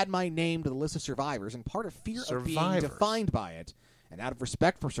hesitated to add my name to the list of survivors in part of fear of being defined by it, and out of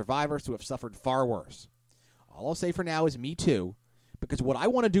respect for survivors who have suffered far worse. All I'll say for now is me too, because what I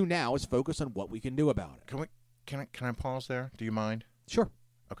want to do now is focus on what we can do about it. Can I pause there? Do you mind? Sure.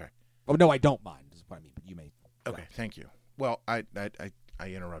 Okay. Oh, no, I don't mind. Is what I mean, but you may. Okay, thank you. Well, I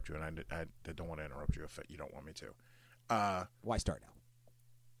interrupt you, and I don't want to interrupt you if you don't want me to. Why start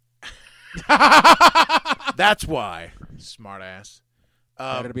now? That's why. Smart ass.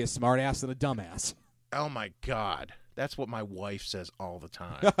 Better to be a smart ass than a dumbass. Oh, my God. That's what my wife says all the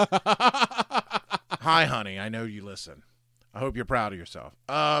time. Hi, honey. I know you listen. I hope you're proud of yourself.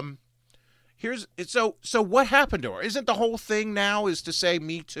 So what happened to her? Isn't the whole thing now is to say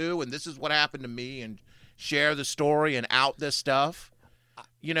me too, and this is what happened to me, and share the story and out this stuff?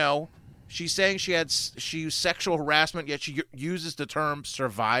 You know, she's saying she used sexual harassment, yet she uses the term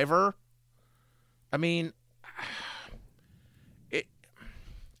survivor. I mean,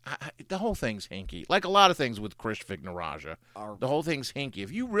 the whole thing's hinky. Like a lot of things with Krish Vignarajah, the whole thing's hinky.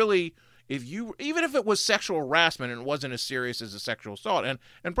 Even if it was sexual harassment and it wasn't as serious as a sexual assault, and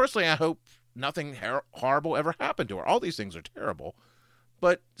personally, I hope nothing horrible ever happened to her. All these things are terrible.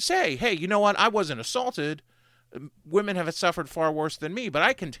 But say, hey, you know what? I wasn't assaulted. Women have suffered far worse than me, but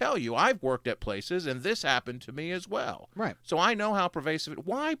I can tell you I've worked at places, and this happened to me as well. Right. So I know how pervasive it.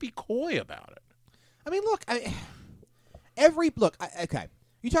 Why be coy about it? I mean, look, okay.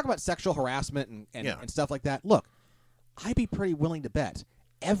 You talk about sexual harassment and stuff like that. Look, I'd be pretty willing to bet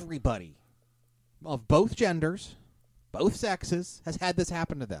everybody of both genders, both sexes, has had this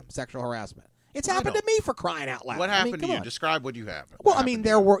happen to them, sexual harassment. It's happened to me, for crying out loud. What happened to you? Describe what you have. Well, I mean,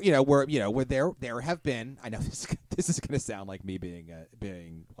 there have been. I know this is going to sound like me being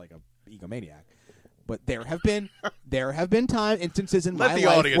like a egomaniac, But there have been instances in Let my the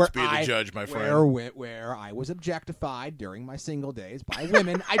life audience where be the judge, my friend. where I was objectified during my single days by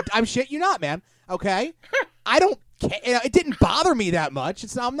women. I'm shit you not, man. Okay, I don't care. It didn't bother me that much.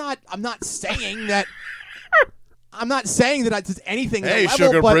 I'm not saying that. I'm not saying that it's anything. Hey, level,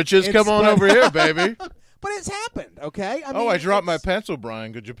 Sugar but Britches, come on over here, baby. But it's happened. Okay. I Oh, mean, I dropped my it's- pencil,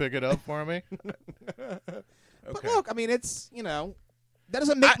 Brian. Could you pick it up for me? But look, I mean, it's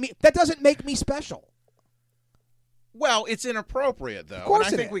that doesn't make me special. Well, it's inappropriate, though. course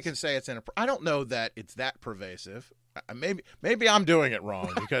and I it think we is. can say it's inappropriate. I don't know that it's that pervasive. Maybe I'm doing it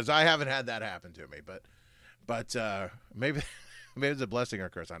wrong because I haven't had that happen to me. But maybe it's a blessing or a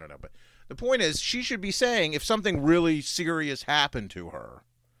curse. I don't know. But the point is, she should be saying if something really serious happened to her,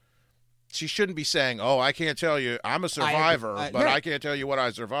 she shouldn't be saying, "Oh, I can't tell you. I'm a survivor, but yeah. I can't tell you what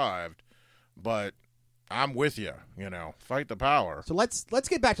I survived." But I'm with you. Fight the power. So let's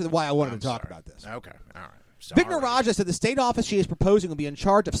get back to why I wanted I'm to talk sorry. about this. Okay, all right. Sorry. Vigna Raja said the state office she is proposing will be in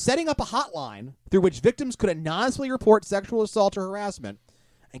charge of setting up a hotline through which victims could anonymously report sexual assault or harassment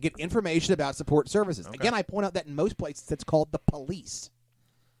and get information about support services. Okay. Again, I point out that in most places it's called the police.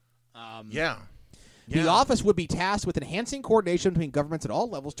 Yeah. The office would be tasked with enhancing coordination between governments at all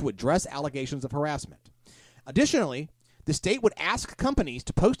levels to address allegations of harassment. Additionally, the state would ask companies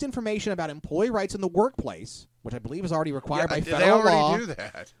to post information about employee rights in the workplace, which I believe is already required by they federal already law, do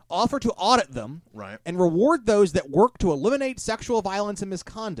that. offer to audit them, Right. and reward those that work to eliminate sexual violence and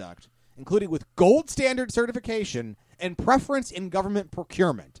misconduct, including with gold standard certification and preference in government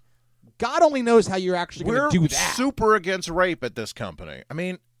procurement. God only knows how you're actually going We're to do that. super against rape at this company. I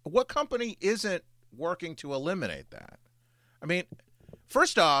mean, what company isn't working to eliminate that? I mean,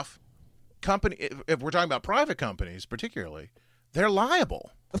 first off, if we're talking about private companies particularly, they're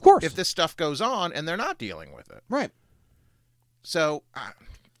liable. Of course. If this stuff goes on and they're not dealing with it. Right. So,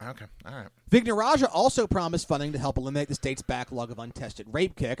 okay, all right. Vigna Raja also promised funding to help eliminate the state's backlog of untested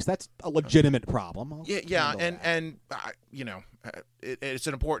rape kits. That's a legitimate problem. I'll Yeah, handle and that. it's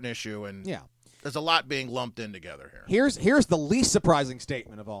an important issue, and Yeah. there's a lot being lumped in together here. Here's the least surprising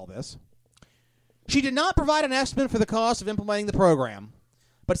statement of all this. She did not provide an estimate for the cost of implementing the program,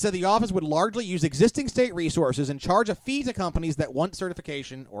 but said the office would largely use existing state resources and charge a fee to companies that want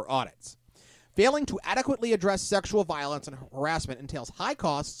certification or audits. Failing to adequately address sexual violence and harassment entails high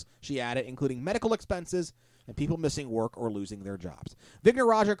costs, she added, including medical expenses and people missing work or losing their jobs. Vigna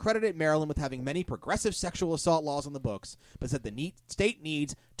Raja credited Maryland with having many progressive sexual assault laws on the books, but said the state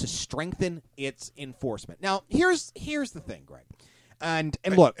needs to strengthen its enforcement. Now, here's the thing, Greg. And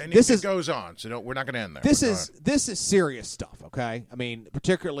look, And this it goes on, so we're not going to end there. this Go is ahead. this is serious stuff, okay? I mean,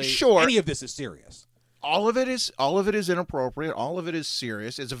 particularly Sure. any of this is serious. all of it is inappropriate. All of it is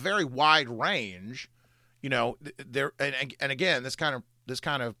serious. It's a very wide range. There and again, this kind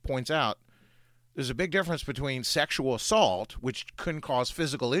of points out there's a big difference between sexual assault, which can cause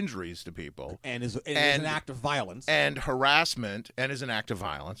physical injuries to people, And is an act of violence. and harassment, and is an act of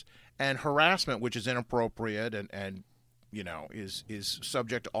violence, and harassment, which is inappropriate and is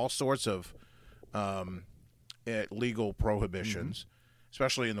subject to all sorts of legal prohibitions,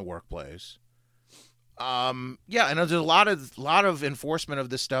 especially in the workplace. And there's a lot of enforcement of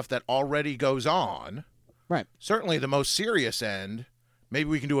this stuff that already goes on. Right. Certainly, the most serious end, maybe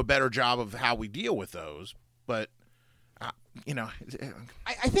we can do a better job of how we deal with those. But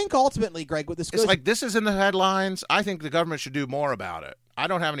I think ultimately, Greg, what this it's goes like this is in the headlines. I think the government should do more about it. I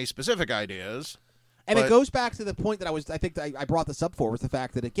don't have any specific ideas. and but- it goes back to the point that I brought this up for was the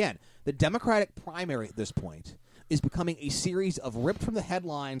fact that again, the Democratic primary at this point is becoming a series of ripped from the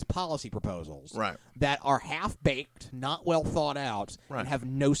headlines policy proposals Right. that are half baked, not well thought out, Right. and have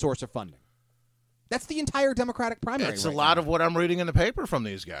no source of funding. That's the entire Democratic primary. It's right a lot now. of what I'm reading in the paper from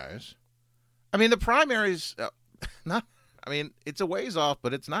these guys. I mean, the primaries, not. I mean, it's a ways off,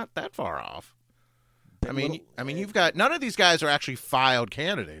 but it's not that far off. You've got none of these guys are actually filed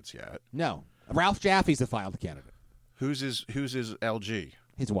candidates yet. No. Ralph Jaffe's a filed candidate. Who's his LG?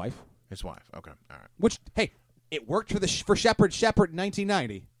 His wife. His wife. Okay, all right. Which, hey, it worked for Shepard in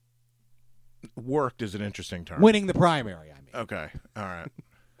 1990, Worked is an interesting term. winning the primary, I mean. Okay, all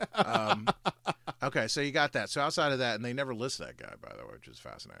right. Okay, so you got that. So outside of that, and they never list that guy, by the way, which is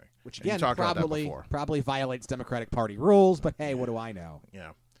fascinating. Which, And you again, talked about that probably before. violates Democratic Party rules, but hey, what do I know?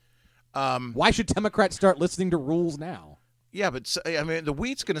 Yeah. Why should Democrats start listening to rules now? Yeah, but the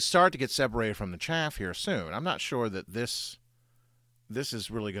wheat's going to start to get separated from the chaff here soon. I'm not sure that this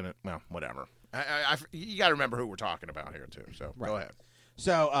is really going to. Well, whatever. You got to remember who we're talking about here too. So go ahead.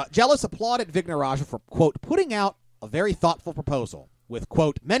 So, Jealous applauded Vigna Raja for, quote, putting out a very thoughtful proposal with,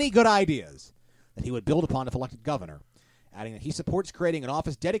 quote, many good ideas that he would build upon if elected governor, adding that he supports creating an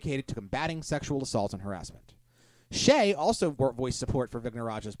office dedicated to combating sexual assault and harassment. Shea also voiced support for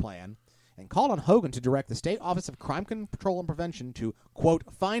Vignaraj's plan and called on Hogan to direct the State Office of Crime Control and Prevention to, quote,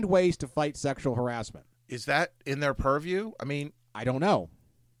 find ways to fight sexual harassment. Is that in their purview? I mean, I don't know.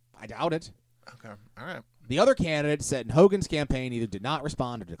 I doubt it. okay, all right. The other candidates said Hogan's campaign either did not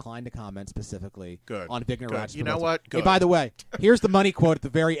respond or declined to comment specifically Good. on Vignaraj's Good. You know proposal. what? Hey, Good. by the way, here's the money quote at the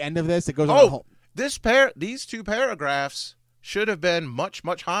very end of this. It goes on the whole. These two paragraphs should have been much,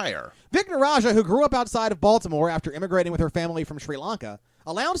 much higher. Vignaraja, who grew up outside of Baltimore after immigrating with her family from Sri Lanka,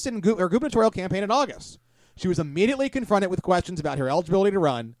 announced in her gubernatorial campaign in August. She was immediately confronted with questions about her eligibility to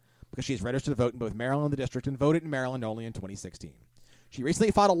run because she is registered to vote in both Maryland and the district and voted in Maryland only in 2016. She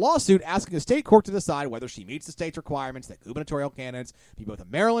recently filed a lawsuit asking the state court to decide whether she meets the state's requirements that gubernatorial candidates be both a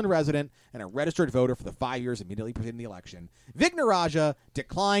Maryland resident and a registered voter for the 5 years immediately preceding the election. Vignaraja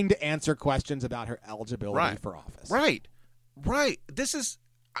declined to answer questions about her eligibility for office. Right. This is,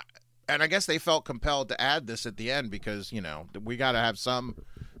 and I guess they felt compelled to add this at the end because, you know, we got to have some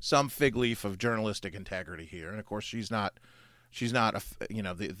fig leaf of journalistic integrity here. And of course, she's not, you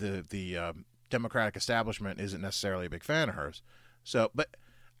know, the Democratic establishment isn't necessarily a big fan of hers. So, but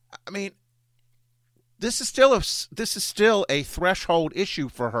I mean, this is still a threshold issue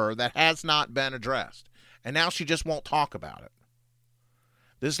for her that has not been addressed, and now she just won't talk about it.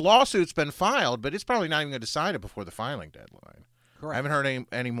 This lawsuit's been filed, but it's probably not even going to decide it before the filing deadline. Correct. I haven't heard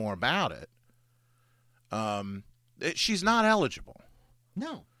any more about it. She's not eligible.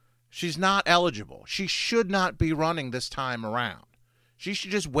 No. She's not eligible. She should not be running this time around. She should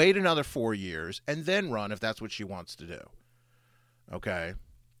just wait another 4 years and then run if that's what she wants to do. Okay.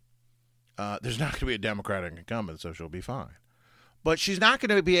 There's not going to be a Democratic incumbent, so she'll be fine. But she's not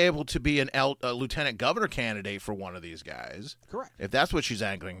going to be able to be a lieutenant governor candidate for one of these guys. Correct. If that's what she's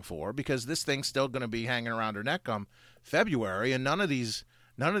angling for, because this thing's still going to be hanging around her neck come February, and none of these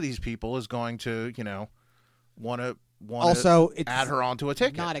people is going to, you know, want to Also, it's add her onto a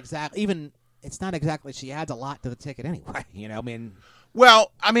ticket. Not exactly. Even it's not exactly. She adds a lot to the ticket anyway. You know, I mean.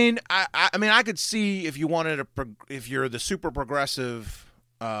 Well, I mean, I could see if you wanted if you're the super progressive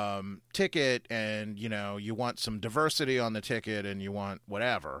ticket, and you know you want some diversity on the ticket, and you want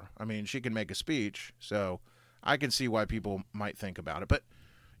whatever. I mean, she can make a speech, so I can see why people might think about it. But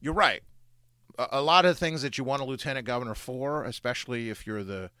you're right. A lot of things that you want a lieutenant governor for, especially if you're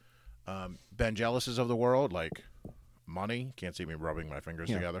the Ben Jealouses of the world, like money. Can't see me rubbing my fingers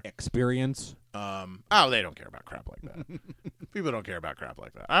together. Experience. They don't care about crap like that. People don't care about crap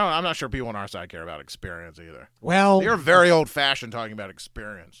like that. I'm not sure people on our side care about experience either. Well, You're very old-fashioned talking about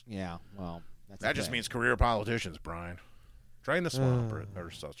experience. yeah. Well, that's That just means career politicians, Brian. Drain the swamp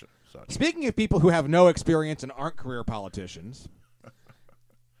or such. Speaking of people who have no experience and aren't career politicians,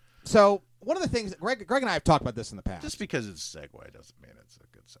 so one of the things Greg and I have talked about this in the past. Just because it's a segue doesn't mean it's a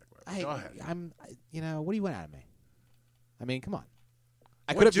good segue. Go ahead. What do you want out of me? I mean, come on.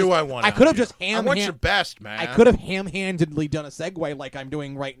 I What do I want? I could have just I want your best, man. I could have ham-handedly done a segue like I'm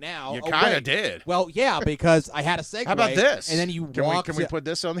doing right now. You kind of did. Well, yeah, because I had a segue. How about this? And then you Can we put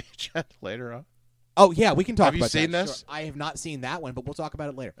this on the agenda later on? Oh yeah, we can talk. Have you about seen that. this? Sure. I have not seen that one, but we'll talk about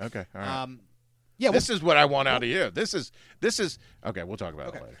it later. Okay. All right. Yeah. This is what I want out of you. This is okay. We'll talk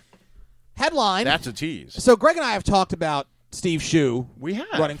about it later. Headline. That's a tease. So Greg and I have talked about Steve Shue. We have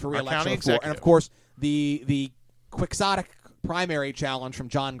running for our re-election county before, and executive. of course the quixotic primary challenge from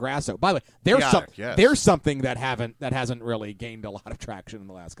John Grasso. By the way, there's something that hasn't really gained a lot of traction in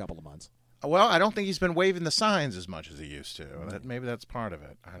the last couple of months. Well, I don't think he's been waving the signs as much as he used to. Maybe that's part of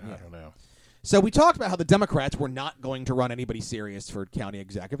it. I don't know. So we talked about how the Democrats were not going to run anybody serious for county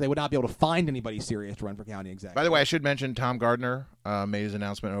executive. They would not be able to find anybody serious to run for county executive. By the way, I should mention Tom Gardner made his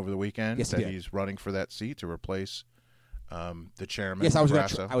announcement over the weekend Yes, he that did. he's running for that seat to replace the chairman. Yes, I was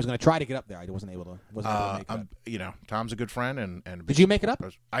Grasso. going to try to get up there. I wasn't able to make it up. Tom's a good friend, and Did you make it up?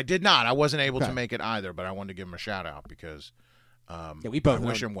 I did not. I wasn't able Okay. to make it either, but I wanted to give him a shout out because Yeah, we both I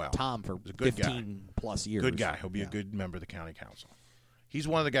wish known him well. Tom for He's a good 15 plus years. Good guy. He'll be a good member of the county council. He's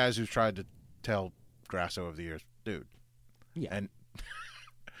one of the guys who's tried to tell Grasso over the years, dude. Yeah. And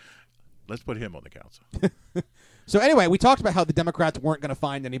let's put him on the council. So anyway, we talked about how the Democrats weren't going to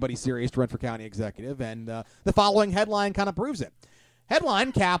find anybody serious to run for county executive, and the following headline kind of proves it.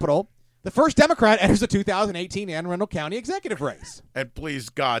 Headline, Capital, the first Democrat enters the 2018 Anne Arundel County executive race. And please,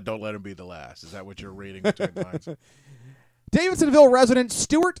 God, don't let him be the last. Is that what you're reading between lines? Davidsonville resident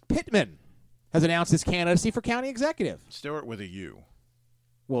Stuart Pittman has announced his candidacy for county executive. Stewart with a U.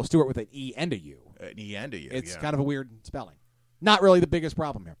 Well, Stuart with an E and a U. An E and a U. It's yeah. kind of a weird spelling. Not really the biggest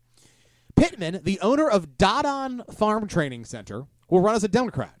problem here. Pittman, the owner of Dodon Farm Training Center, will run as a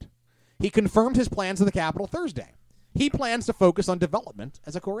Democrat. He confirmed his plans to the Capitol Thursday. He plans to focus on development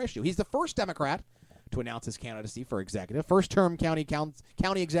as a core issue. He's the first Democrat to announce his candidacy for executive. First-term county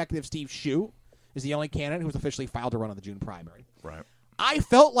executive Steve Shue is the only candidate who was officially filed to run in the June primary. Right. I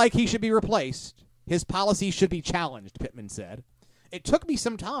felt like he should be replaced. His policies should be challenged, Pittman said. It took me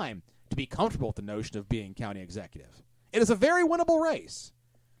some time to be comfortable with the notion of being county executive. It is a very winnable race.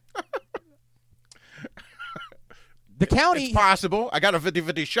 The county... It's possible. I got a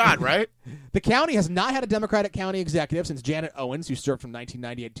 50-50 shot, right? The county has not had a Democratic county executive since Janet Owens, who served from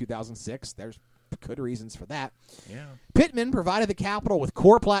 1998 to 2006. There's good reasons for that. Yeah. Pittman provided the Capitol with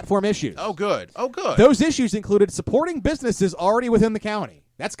core platform issues. Oh, good. Oh, good. Those issues included supporting businesses already within the county.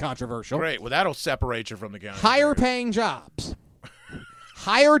 That's controversial. Great. Well, that'll separate you from the county. Higher paying jobs.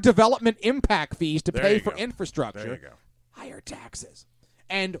 Higher development impact fees to There pay you for go. infrastructure. There you go. Higher taxes.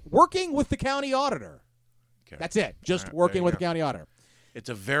 And working with the county auditor. Okay. That's it. Just All right, working there you with go. the county auditor. It's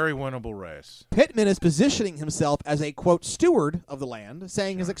a very winnable race. Pittman is positioning himself as a, quote, steward of the land,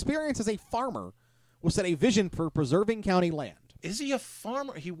 saying his experience as a farmer will set a vision for preserving county land. Is he a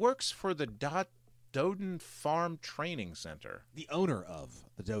farmer? He works for the Doden Farm Training Center. The owner of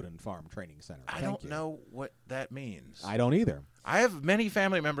the Doden Farm Training Center. I Thank don't you. know what that means. I don't either. I have many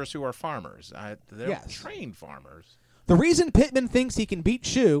family members who are farmers. They're Yes. trained farmers. The reason Pittman thinks he can beat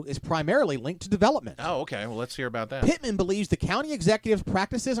Shue is primarily linked to development. Oh, okay. Well, let's hear about that. Pittman believes the county executive's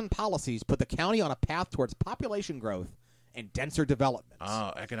practices and policies put the county on a path towards population growth and denser development.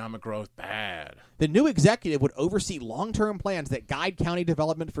 Oh, economic growth, bad. The new executive would oversee long-term plans that guide county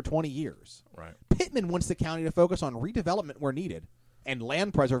development for 20 years. Right. Pittman wants the county to focus on redevelopment where needed and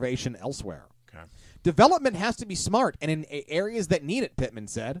land preservation elsewhere. Okay. Development has to be smart and in areas that need it, Pittman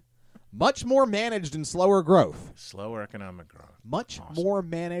said. Much more managed and slower growth. Slower economic growth. Much Awesome. more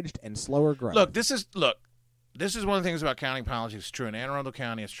managed and slower growth. Look, this is one of the things about county politics. It's true in Anne Arundel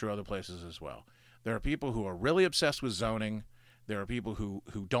County. It's true other places as well. There are people who are really obsessed with zoning. There are people who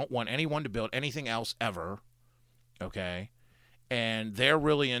don't want anyone to build anything else ever. Okay? And they're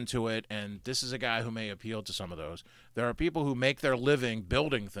really into it, and this is a guy who may appeal to some of those. There are people who make their living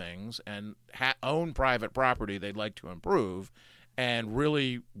building things and own private property they'd like to improve and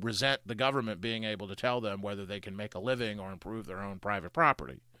really resent the government being able to tell them whether they can make a living or improve their own private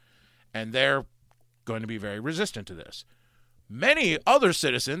property. And they're going to be very resistant to this. Many other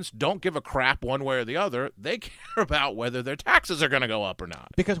citizens don't give a crap one way or the other. They care about whether their taxes are going to go up or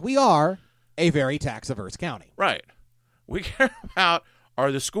not. Because we are a very tax-averse county. Right. We care about,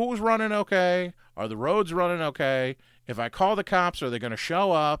 are the schools running okay? Are the roads running okay? If I call the cops, are they going to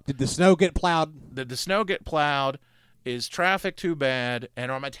show up? Did the snow get plowed? Did the snow get plowed? Is traffic too bad? And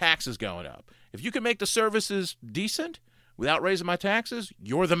are my taxes going up? If you can make the services decent without raising my taxes,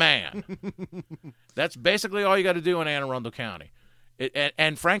 you're the man. That's basically all you got to do in Anne Arundel County.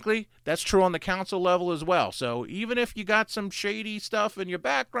 And frankly, that's true on the council level as well. So even if you got some shady stuff in your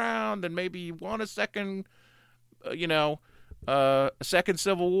background and maybe you want a second, a second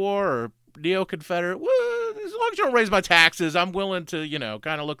Civil War or neo-Confederate, well, as long as you don't raise my taxes, I'm willing to,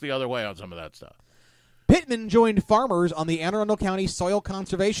 kind of look the other way on some of that stuff. Pittman joined farmers on the Anne Arundel County Soil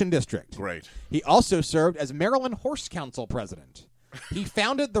Conservation District. Great. He also served as Maryland Horse Council president. He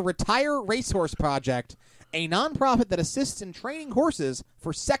founded the Retire Racehorse Project, a nonprofit that assists in training horses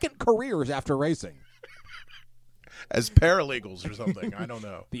for second careers after racing. As paralegals or something. I don't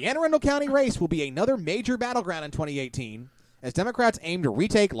know. The Anne Arundel County race will be another major battleground in 2018 as Democrats aim to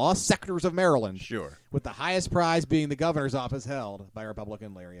retake lost sectors of Maryland. Sure. With the highest prize being the governor's office held by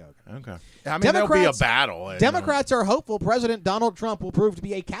Republican Larry Hogan. Okay. I mean, there'll be a Democrats- battle. Democrats are hopeful President Donald Trump will prove to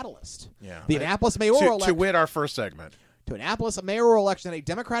be a catalyst. Yeah. The Annapolis mayoral To election. win our first segment. To Annapolis, a mayoral election, a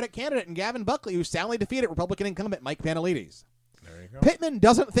Democratic candidate in Gavin Buckley, who soundly defeated Republican incumbent Mike Pantelides. There you go. Pittman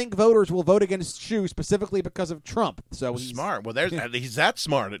doesn't think voters will vote against Shue specifically because of Trump. So he's Smart. Well, he's that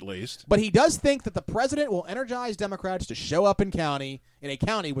smart at least. But he does think that the president will energize Democrats to show up in a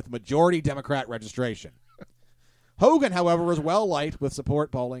county with majority Democrat registration. Hogan, however, is well liked with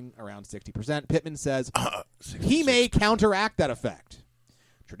support polling around 60%. Pittman says he may counteract that effect.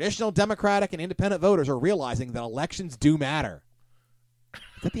 Traditional Democratic and independent voters are realizing that elections do matter.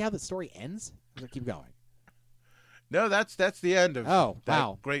 Is that how the story ends? Or does it keep going? No, that's the end of that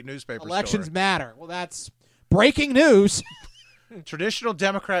wow. great newspaper Elections story. matter. Well, that's breaking news. Traditional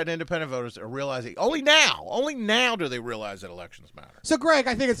Democrat and independent voters are realizing only now do they realize that elections matter. So, Greg,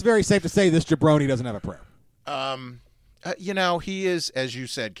 I think it's very safe to say this jabroni doesn't have a prayer. He is, as you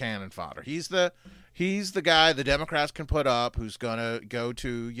said, cannon fodder. He's the guy the Democrats can put up who's going to go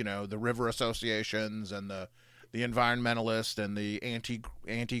to, the river associations and the environmentalists and the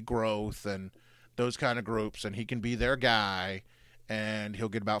anti-growth and those kind of groups, and he can be their guy, and he'll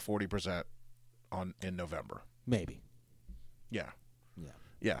get about 40% in November. Maybe. Yeah. Yeah.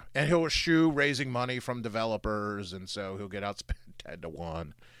 Yeah. And he'll eschew raising money from developers, and so he'll get outspent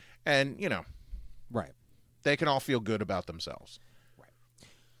 10-1. And, Right. they can all feel good about themselves.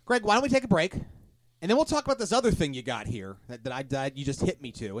 Greg, why don't we take a break? And then we'll talk about this other thing you got here that you just hit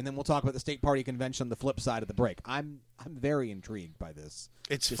me to, and then we'll talk about the state party convention on the flip side of the break. I'm very intrigued by this.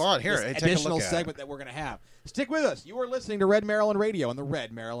 It's fun. Here, this take a additional look at segment that we're going to have. Stick with us. You are listening to Red Maryland Radio on the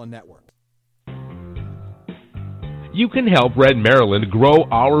Red Maryland Network. You can help Red Maryland grow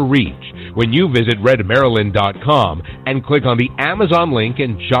our reach when you visit redmaryland.com and click on the Amazon link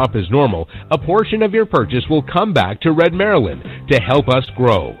and shop as normal. A portion of your purchase will come back to Red Maryland to help us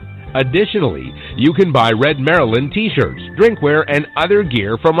grow. Additionally, you can buy Red Maryland t-shirts, drinkware, and other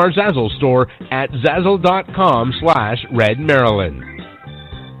gear from our Zazzle store at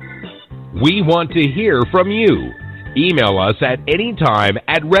zazzle.com/redmaryland. We want to hear from you. Email us at any time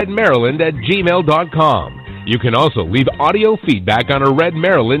at redmaryland@gmail.com. You can also leave audio feedback on our Red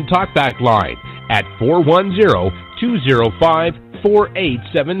Maryland Talkback line at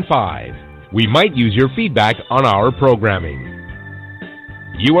 410-205-4875. We might use your feedback on our programming.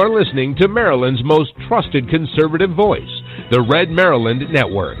 You are listening to Maryland's most trusted conservative voice, the Red Maryland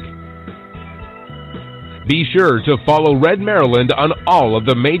Network. Be sure to follow Red Maryland on all of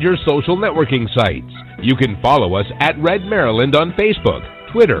the major social networking sites. You can follow us at Red Maryland on Facebook,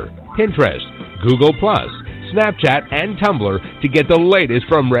 Twitter, Pinterest, Google+, Snapchat, and Tumblr to get the latest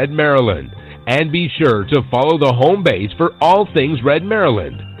from Red Maryland. And be sure to follow the home base for all things Red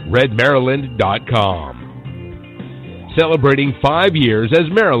Maryland, redmaryland.com. Celebrating 5 years as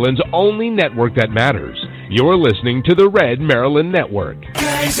Maryland's only network that matters. You're listening to the Red Maryland Network.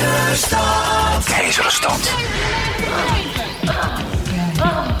 Keizersstad.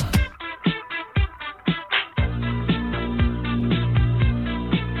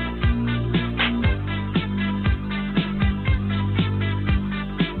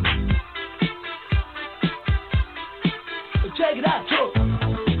 Check it out, Joe.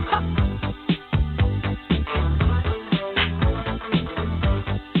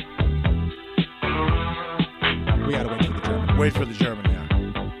 We got to wait for the German. Wait for the German, yeah.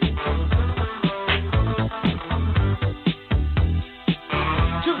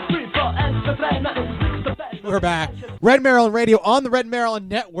 We're back. Red Maryland Radio on the Red Maryland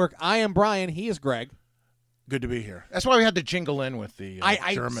Network. I am Brian. He is Greg. Good to be here. That's why we had to jingle in with the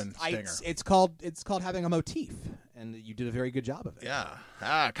German stinger. It's called having a motif, and you did a very good job of it. Yeah.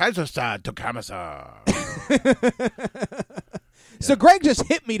 Kaiserstadt to Kamasa. So Greg just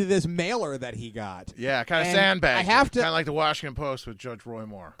hit me to this mailer that he got. Yeah, kind of And sandbag. I have to- Kind of like the Washington Post with Judge Roy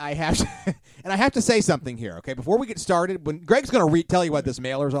Moore. I have to, and I have to say something here, okay? Before we get started, when Greg's going to tell you what this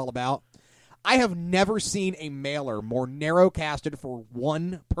mailer is all about, I have never seen a mailer more narrow-casted for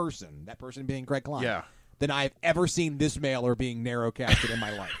one person, that person being Greg Klein, Yeah. than I've ever seen this mailer being narrow-casted in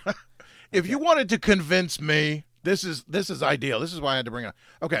my life. If you wanted to convince me, this is ideal. This is why I had to bring it up.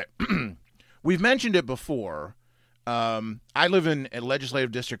 Okay. We've mentioned it before. I live in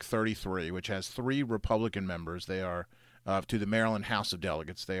Legislative District 33, which has 3 Republican members. They are to the Maryland House of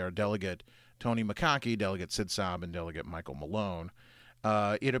Delegates. They are Delegate Tony McConkey, Delegate Sid Saab, and Delegate Michael Malone.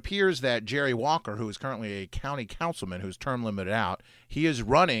 It appears that Jerry Walker, who is currently a county councilman who's term limited out, he is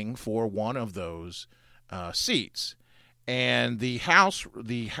running for one of those seats. And the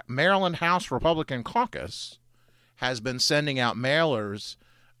Maryland House Republican Caucus has been sending out mailers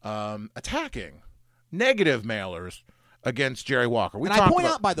attacking negative mailers against Jerry Walker. And I point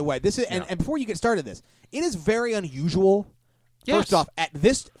out, by the way, this is and before you get started, it is very unusual. Yes.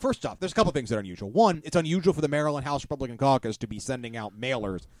 First off, there's a couple things that are unusual. One, it's unusual for the Maryland House Republican Caucus to be sending out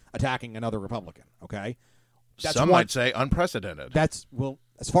mailers attacking another Republican. Okay, Some might say unprecedented. As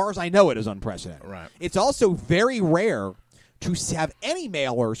far as I know, it is unprecedented. Right. It's also very rare to have any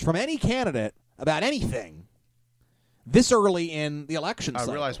mailers from any candidate about anything this early in the election cycle.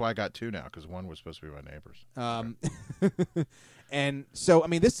 I realize why I got 2 now, because one was supposed to be my neighbors. And so, I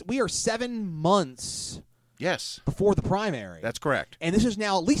mean, we are 7 months Yes, before the primary. that's correct. And this is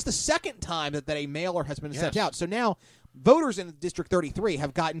now at least the second time that a mailer has been sent Yes. out. So now voters in District 33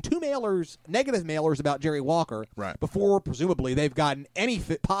 have gotten 2 negative mailers about Jerry Walker, Right. before presumably they've gotten any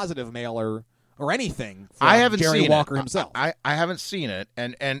positive mailer or anything from I haven't Jerry seen Walker it. himself. I haven't seen it,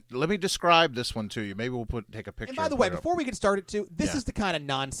 and let me describe this one to you. Maybe we'll take a picture. And by the way, put it up. before we get started, too, this Yeah. is the kind of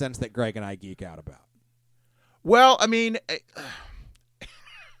nonsense that Greg and I geek out about. Well, I mean,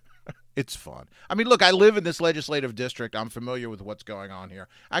 it's fun. I mean, look, I live in this legislative district. I'm familiar with what's going on here.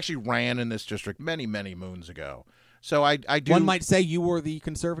 I actually ran in this district many, many moons ago. So I do. One might say you were the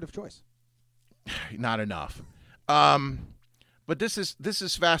conservative choice. Not enough. But this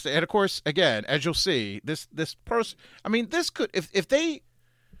is fascinating. And of course, again, as you'll see, this person. I mean, this could if they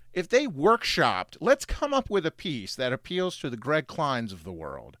workshopped, let's come up with a piece that appeals to the Greg Kleins of the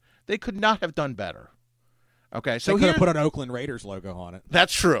world. They could not have done better. Okay, so they could here, have put an Oakland Raiders logo on it.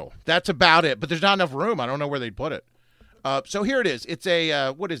 that's true. That's about it. But there's not enough room. I don't know where they'd put it. So here it is. It's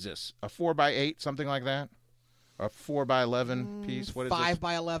a what is this? A 4x8, something like that? A 4x11 piece? What is 5 this?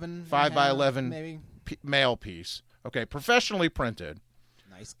 by 11. 5 by 11 maybe. mail piece. Okay, professionally printed.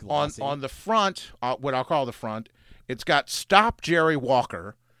 Nice glossy. On the front, what I'll call the front, it's got "Stop Jerry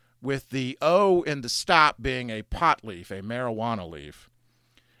Walker," with the O in the stop being a pot leaf, a marijuana leaf.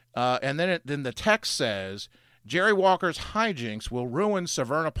 And then the text says, "Jerry Walker's hijinks will ruin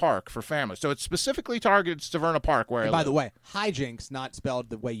Severna Park for families." So it's specifically targeted Severna Park, where And I by live. the way, hijinks not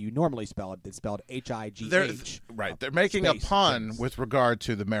spelled the way you normally spell it. It's spelled H-I-G-H. Right. They're making a space pun things. with regard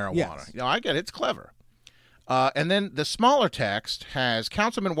to the marijuana. Yes. You know, I get it. It's clever. And then the smaller text has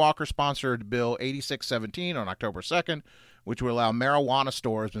Councilman Walker sponsored Bill 8617 on October 2nd, which will allow marijuana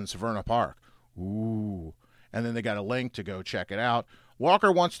stores in Severna Park. Ooh. And then they got a link to go check it out.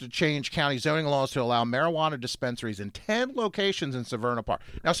 Walker wants to change county zoning laws to allow marijuana dispensaries in 10 locations in Severna Park.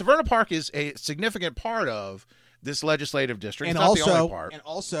 Now, Severna Park is a significant part of this legislative district. And it's not the also, only part.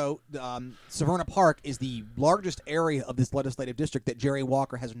 Severna Park is the largest area of this legislative district that Jerry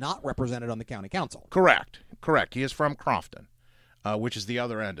Walker has not represented on the county council. Correct. He is from Crofton, which is the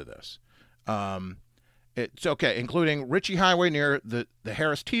other end of this. It's okay, including Ritchie Highway near the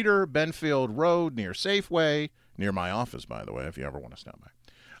Harris Teeter, Benfield Road near Safeway, near my office, by the way, if you ever want to stop by.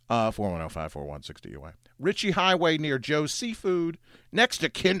 410-541-60UA. Ritchie Highway near Joe's Seafood, next to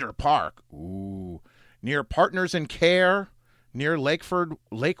Kinder Park. Ooh. Near Partners in Care, near Lake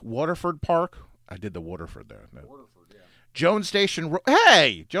Waterford Park. I did the Waterford there. No. Jones Station Road.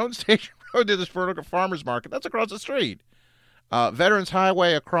 Hey! Jones Station Road to the Severna Farmers Market. That's across the street. Veterans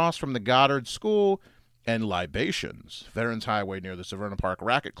Highway across from the Goddard School, and Libations. Veterans Highway near the Severna Park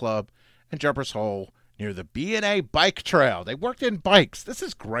Racket Club, and Jumper's Hole near the B&A Bike Trail. They worked in bikes. This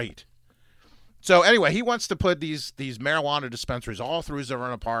is great. So anyway, he wants to put these marijuana dispensaries all through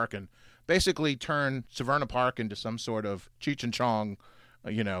Severna Park and basically turn Severna Park into some sort of Cheech and Chong,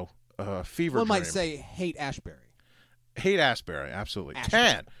 fever One dream. might say hate Ashbury. Hate Asbury, absolutely. Ashbury.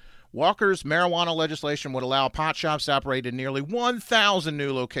 10. Walker's marijuana legislation would allow pot shops to operate in nearly 1,000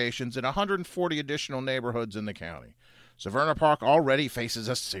 new locations in 140 additional neighborhoods in the county. Severna Park already faces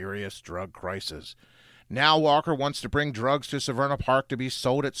a serious drug crisis. Now Walker wants to bring drugs to Severna Park to be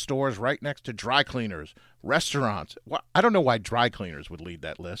sold at stores right next to dry cleaners, restaurants. Well, I don't know why dry cleaners would lead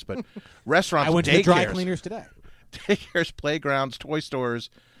that list, but restaurants, I went to the dry daycares, cleaners today. daycares, playgrounds, toy stores,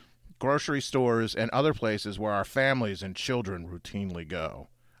 grocery stores, and other places where our families and children routinely go.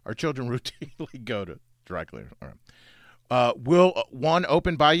 Our children routinely go to dry cleaners. All right. Will one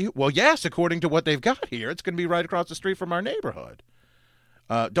open by you? Well, yes, according to what they've got here. It's going to be right across the street from our neighborhood.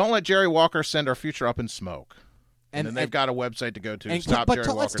 Don't let Jerry Walker send our future up in smoke. And then they've got a website to go to. Let's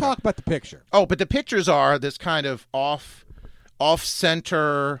StopJerryWalker. talk about the picture. Oh, but the pictures are this kind of off-center,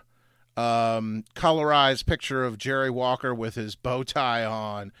 colorized picture of Jerry Walker with his bow tie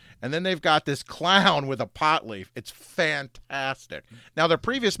on. And then they've got this clown with a pot leaf. It's fantastic. Now, their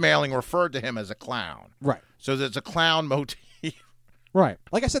previous mailing referred to him as a clown. Right. So there's a clown motif. Right.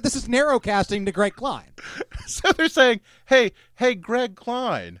 Like I said, this is narrowcasting to Greg Klein. So they're saying, hey, Greg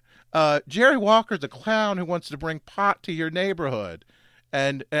Klein, Jerry Walker's a clown who wants to bring pot to your neighborhood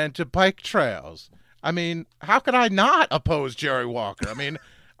and to bike trails. I mean, how could I not oppose Jerry Walker? I mean,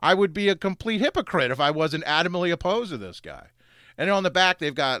 I would be a complete hypocrite if I wasn't adamantly opposed to this guy. And on the back,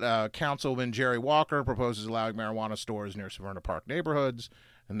 they've got Councilman Jerry Walker proposes allowing marijuana stores near Severna Park neighborhoods.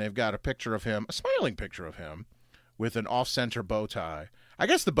 And they've got a picture of him, a smiling picture of him, with an off-center bow tie. I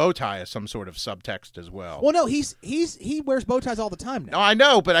guess the bow tie is some sort of subtext as well. Well, no, he wears bow ties all the time now. No, I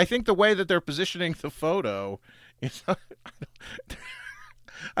know, but I think the way that they're positioning the photo is,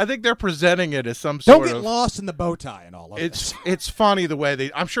 I think they're presenting it as some Don't sort get of. lost in the bow tie and all of this. It's funny the way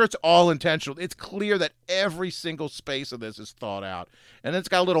they. I'm sure it's all intentional. It's clear that every single space of this is thought out, and it's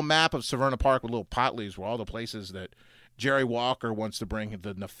got a little map of Severna Park with little pot leaves where all the places that Jerry Walker wants to bring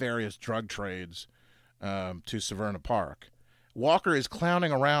the nefarious drug trades to Severna Park. Walker is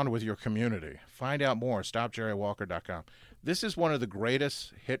clowning around with your community. Find out more. StopJerryWalker.com. This is one of the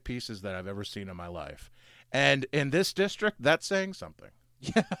greatest hit pieces that I've ever seen in my life. And in this district, that's saying something.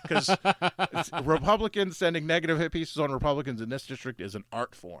 Because Republicans sending negative hit pieces on Republicans in this district is an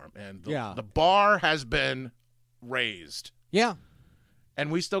art form. And the bar has been raised. Yeah. And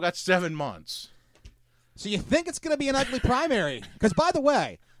we still got 7 months. So you think it's going to be an ugly primary? Because, by the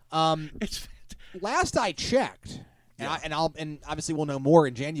way, It's last I checked, And obviously we'll know more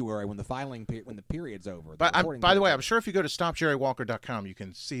in January when the when the period's over. But by the way, I'm sure if you go to stopjerrywalker.com, you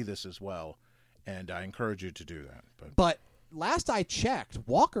can see this as well, and I encourage you to do that. But last I checked,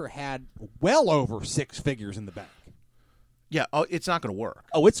 Walker had well over 6 figures in the bank. Yeah, it's not going to work.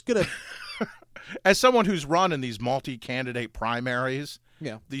 Oh, it's gonna. As someone who's run in these multi-candidate primaries,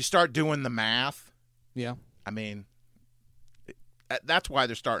 Yeah. you start doing the math. Yeah. I mean, that's why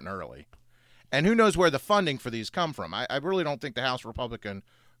they're starting early. And who knows where the funding for these come from. I really don't think the House Republican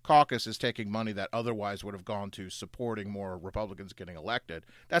caucus is taking money that otherwise would have gone to supporting more Republicans getting elected.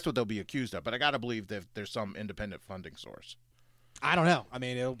 That's what they'll be accused of. But I got to believe that there's some independent funding source. I don't know. I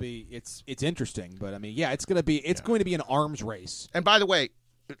mean, it's interesting, but I mean, yeah, it's going to be an arms race. And by the way,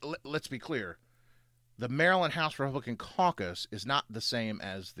 let's be clear. The Maryland House Republican caucus is not the same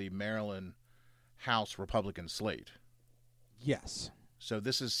as the Maryland House Republican slate. Yes. So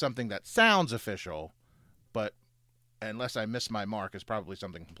this is something that sounds official, but unless I miss my mark, is probably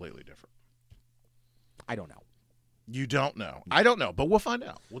something completely different. I don't know. You don't know. I don't know, but we'll find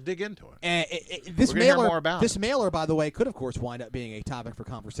out. We'll dig into it. And We're gonna hear more about this it. mailer, by the way, could of course wind up being a topic for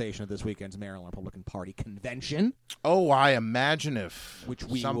conversation at this weekend's Maryland Republican Party convention. Oh, I imagine if Which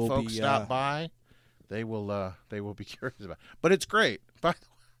we some will folks be, stop by, they will be curious about. But it's great. But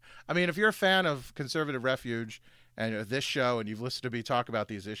I mean, if you're a fan of Conservative Refuge and this show, and you've listened to me talk about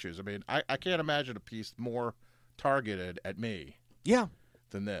these issues, I mean, I can't imagine a piece more targeted at me Yeah.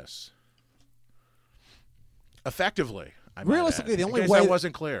 than this. Effectively, I might Realistically, add, the in only case way that that-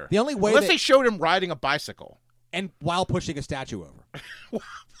 wasn't clear. the only way unless that- they showed him riding a bicycle, And while pushing a statue over.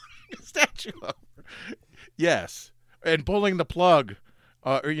 statue over. Yes, and pulling the plug,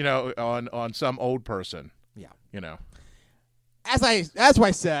 on some old person. Yeah. As As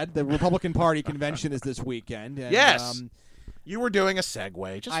I said, the Republican Party convention is this weekend. And, Yes. You were doing a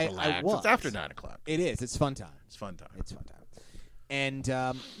segue. Just I relax. was. It's after 9 o'clock. It is. It's fun time. It's fun time. It's fun time. And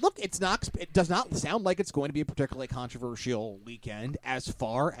look, it does not sound like it's going to be a particularly controversial weekend as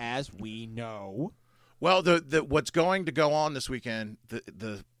far as we know. Well, the what's going to go on this weekend,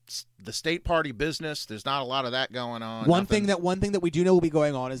 the state party business, there's not a lot of that going on. One thing that we do know will be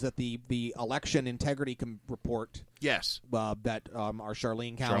going on is that the election integrity report Yes. that our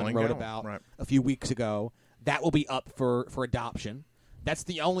Charlene Cowan Charlene wrote Cowan, about right. a few weeks ago, that will be up for adoption. That's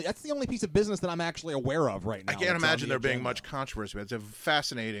the only piece of business that I'm actually aware of right now. I can't that's on imagine the there being agenda. much controversy. It's a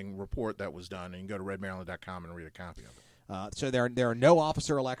fascinating report that was done, and you can go to redmaryland.com and read a copy of it. So there are no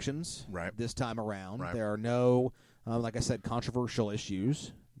officer elections Right. this time around. Right. There are no, like I said, controversial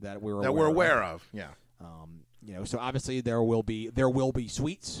issues that we're aware of. Yeah. So obviously there will be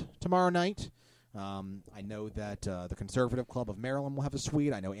suites tomorrow night. I know that the Conservative Club of Maryland will have a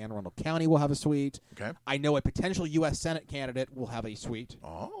suite. I know Anne Arundel County will have a suite. Okay. I know a potential U.S. Senate candidate will have a suite.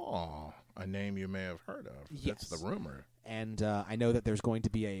 Oh, a name you may have heard of. Yes. That's the rumor. And I know that there's going to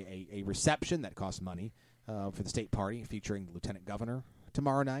be a reception that costs money for the state party featuring the Lieutenant Governor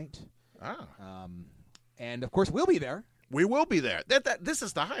tomorrow night. And, of course, we'll be there. We will be there. This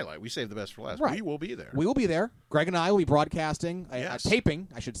is the highlight. We saved the best for last. Right. We will be there. We will be there. Greg and I will be broadcasting, Yes. taping,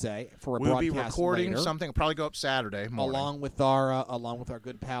 I should say, for a We'll be broadcast recording later, something. Probably go up Saturday morning. along with our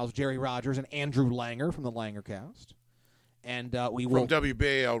good pals Jerry Rogers and Andrew Langer from the Langercast. And we will From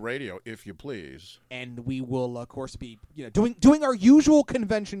WBAL Radio, if you please. of course, be doing our usual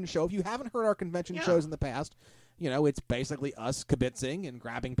convention show. If you haven't heard our convention Yeah. shows in the past, it's basically us kibitzing and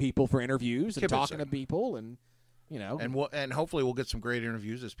grabbing people for interviews and talking to people and. And hopefully we'll get some great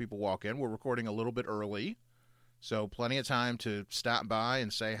interviews as people walk in. We're recording a little bit early, so plenty of time to stop by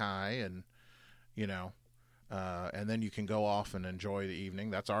and say hi, and and then you can go off and enjoy the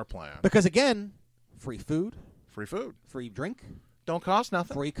evening. That's our plan. Because again, free food, Free food, free drink, don't cost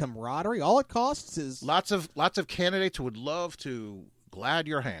nothing. free camaraderie. All it costs is Lots of candidates who would love to glad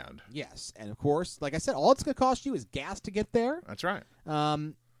your hand. yes, and of course, like I said, all it's going to cost you is gas to get there. That's right.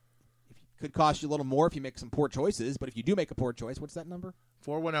 Could cost you a little more if you make some poor choices, but if you do make a poor choice, what's that number?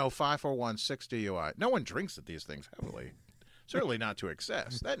 410-541-6DUI. No one drinks at these things heavily. Certainly not to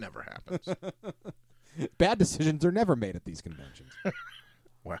excess. That never happens. Bad decisions are never made at these conventions.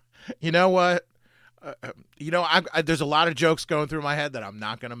 Well, you know what? There's a lot of jokes going through my head that I'm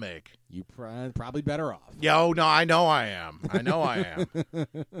not going to make. You probably better off. No, I know I am. I know I am.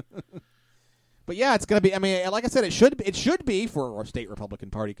 But yeah, it's going to be. I mean, like I said, it should be for a state Republican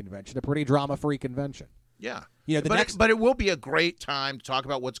Party convention a pretty drama-free convention. Yeah. But it will be a great time to talk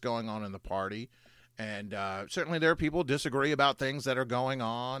about what's going on in the party. And certainly there are people who disagree about things that are going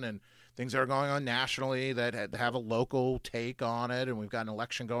on and things that are going on nationally that have a local take on it. And we've got an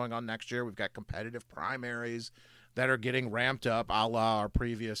election going on next year. We've got competitive primaries that are getting ramped up, a la our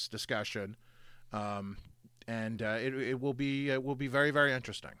previous discussion. and it will be very, very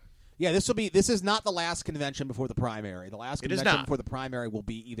interesting. Yeah, this is not the last convention before the primary. The last It is convention not. before the primary will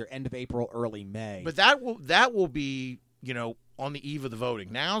be either end of April, early May. But that will be, on the eve of the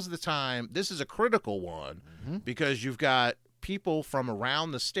voting. Now's the time. This is a critical one because you've got people from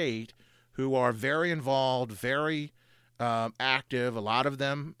around the state who are very involved, very active, a lot of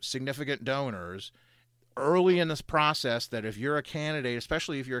them significant donors, early in this process, that if you're a candidate,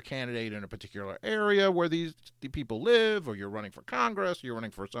 especially if you're a candidate in a particular area where the people live, or you're running for Congress, or you're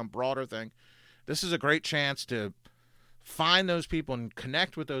running for some broader thing, this is a great chance to find those people and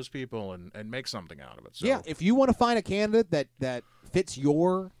connect with those people and make something out of it. So, yeah, if you want to find a candidate that fits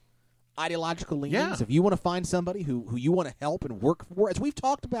your ideological leanings, Yeah. if you want to find somebody who you want to help and work for, as we've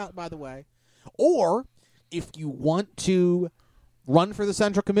talked about, by the way, or if you want to run for the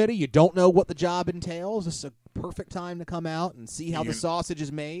Central Committee, you don't know what the job entails, this is a perfect time to come out and see how the sausage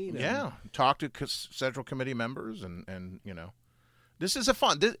is made. And yeah, talk to Central Committee members and this is a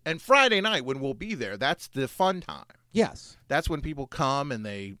fun. And Friday night when we'll be there, that's the fun time. Yes. That's when people come and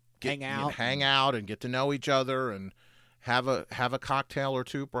they hang out and get to know each other and have a cocktail or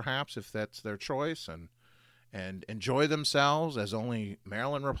two, perhaps, if that's their choice, and enjoy themselves as only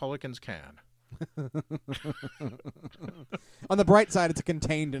Maryland Republicans can. On the bright side, it's a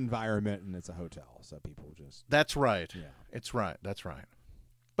contained environment and it's a hotel, so people just... That's right. Yeah. It's right. That's right.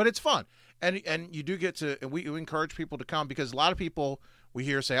 But it's fun, and you do get to. And we encourage people to come because a lot of people we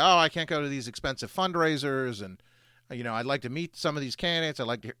hear say, "Oh, I can't go to these expensive fundraisers," and I'd like to meet some of these candidates. I'd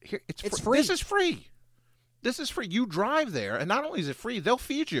like to hear. It's free. This is free. This is free. You drive there, and not only is it free, they'll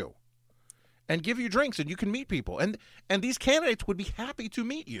feed you and give you drinks, and you can meet people. And these candidates would be happy to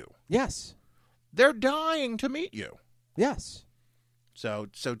meet you. Yes. They're dying to meet you. Yes. So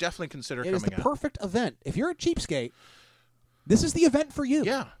definitely consider It coming is the out. perfect event. If you're a cheapskate, this is the event for you.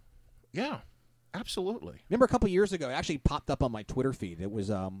 Yeah, absolutely. Remember a couple years ago, it actually popped up on my Twitter feed. It was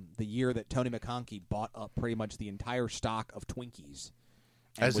the year that Tony McConkey bought up pretty much the entire stock of Twinkies.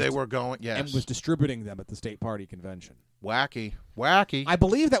 As they were going, yes. And was distributing them at the state party convention. Wacky. I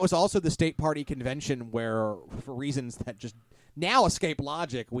believe that was also the state party convention where, for reasons that just now escape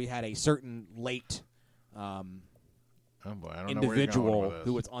logic, we had a certain late Oh boy, I don't know where you're going individual with this.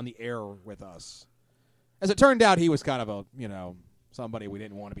 who was on the air with us. As it turned out, he was kind of a, somebody we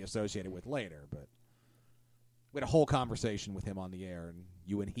didn't want to be associated with later, but we had a whole conversation with him on the air, and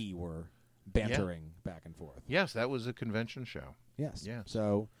you and he were bantering back and forth. Yes, that was a convention show. Yes. Yes.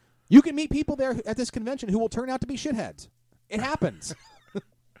 So you can meet people there at this convention who will turn out to be shitheads. It happens.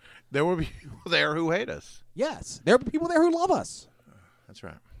 There will be people there who hate us. Yes. There will be people there who love us. That's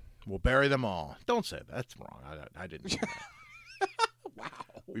right. We'll bury them all. Don't say that. That's wrong. I didn't do that. Wow.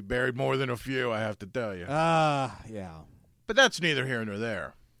 We buried more than a few, I have to tell you. Yeah. But that's neither here nor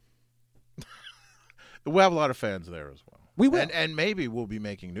there. We'll have a lot of fans there as well. We will. And maybe we'll be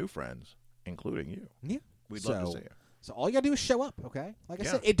making new friends, including you. Yeah. We'd love to see you. So all you got to do is show up, okay? Like I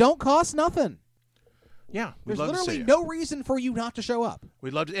Yeah. said, it don't cost nothing. Yeah, we'd There's love to see literally you. no reason for you not to show up.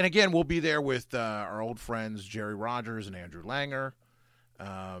 We'd love to. And again, we'll be there with our old friends Jerry Rogers and Andrew Langer.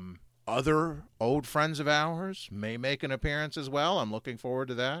 Other old friends of ours may make an appearance as well. I'm looking forward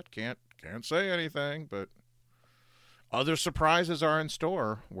to that. Can't say anything, but other surprises are in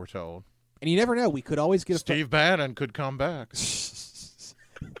store, we're told. And you never know. We could always get Steve Bannon could come back.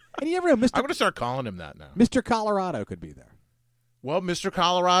 And you never know. I'm going to start calling him that now. Mr. Colorado could be there. Well, Mr.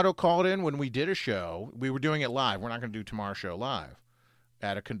 Colorado called in when we did a show. We were doing it live. We're not going to do tomorrow's show live.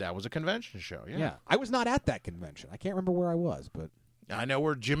 That was a convention show, yeah. I was not at that convention. I can't remember where I was, but I know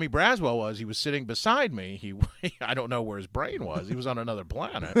where Jimmy Braswell was. He was sitting beside me. I don't know where his brain was. He was on another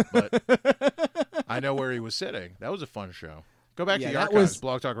planet, but I know where he was sitting. That was a fun show. Go back to the archives,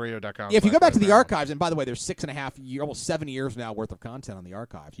 blogtalkradio.com. Yeah, if you go back to the archives, and by the way, there's 6.5 years, almost 7 years now worth of content on the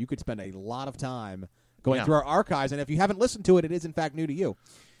archives. You could spend a lot of time going through our archives, and if you haven't listened to it, it is in fact new to you.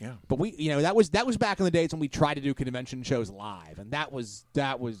 Yeah. But we, that was back in the days when we tried to do convention shows live, and that was.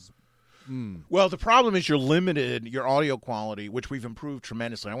 Well, the problem is you're limited, your audio quality, which we've improved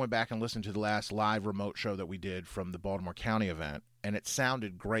tremendously. I went back and listened to the last live remote show that we did from the Baltimore County event, and it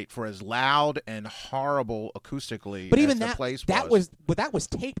sounded great for as loud and horrible acoustically But as even the place that was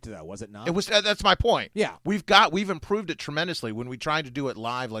taped though, was it not? It was. That's my point. Yeah. We've improved it tremendously. When we tried to do it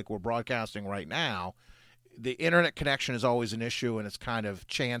live like we're broadcasting right now, the internet connection is always an issue, and it's kind of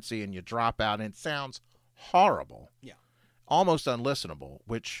chancy, and you drop out, and it sounds horrible. Yeah. Almost unlistenable,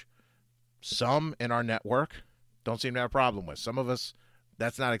 which some in our network don't seem to have a problem with. Some of us,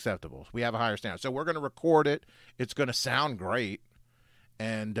 that's not acceptable. We have a higher standard. So we're going to record it. It's going to sound great.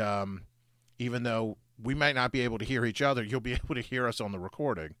 And even though we might not be able to hear each other, you'll be able to hear us on the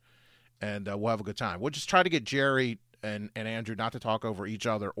recording. and we'll have a good time. We'll just try to get Jerry and Andrew not to talk over each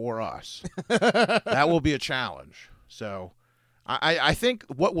other or us. That will be a challenge. So I think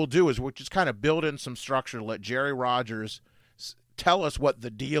what we'll do is we'll just kind of build in some structure to let Jerry Rogers tell us what the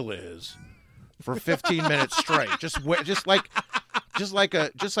deal is for 15 minutes straight. Just like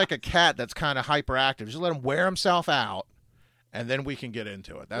a cat that's kind of hyperactive. Just let him wear himself out, and then we can get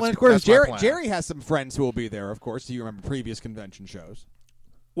into it. Well, of course, that's my plan. Jerry has some friends who will be there. Of course, do you remember previous convention shows?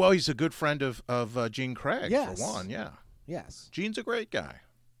 Well, he's a good friend of Gene Craig, Yes. for one, yeah. Yes. Gene's a great guy.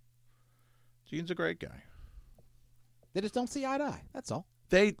 Gene's a great guy. They just don't see eye to eye. That's all.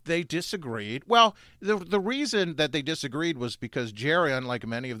 They disagreed. Well, the reason that they disagreed was because Jerry, unlike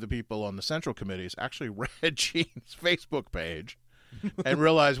many of the people on the Central Committees, actually read Gene's Facebook page and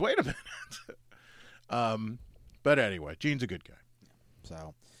realized, wait a minute. But anyway, Gene's a good guy.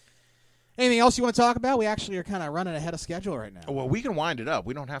 So, anything else you want to talk about? We actually are kind of running ahead of schedule right now. Well, we can wind it up.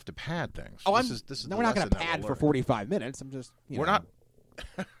 We don't have to pad things. Oh, this is no, the we're not going lesson to that pad we'll for learn. 45 minutes. I'm just, We're not.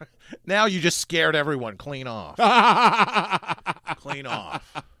 Now you just scared everyone clean off. Clean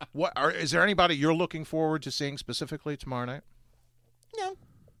off. Is there anybody you're looking forward to seeing specifically tomorrow night? No.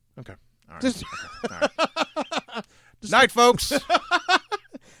 Okay. All right. Just, All right. Night, folks.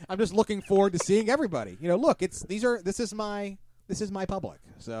 I'm just looking forward to seeing everybody. Look, this is my public.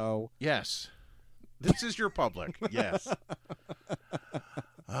 So Yes. This is your public. Yes.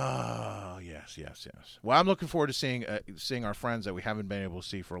 Oh, yes. Well, I'm looking forward to seeing our friends that we haven't been able to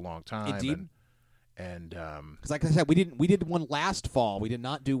see for a long time. Indeed. And because, like I said, we did one last fall. We did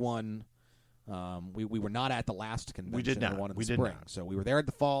not do one. We were not at the last convention. We did not. One in We the did spring. not. So we were there at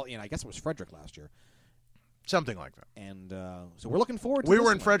the fall. I guess it was Frederick last year. something like that. And so we're looking forward to We this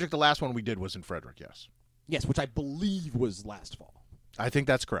were in one. Frederick. The last one we did was in Frederick, yes. Yes, which I believe was last fall. I think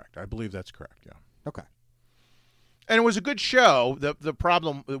that's correct. I believe that's correct, yeah. Okay. And it was a good show. The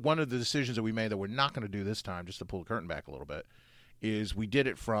problem, one of the decisions that we made that we're not going to do this time, just to pull the curtain back a little bit, is we did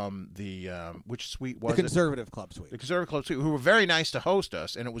it from the, which suite was The it? Conservative Club suite. The Conservative Club suite, who were very nice to host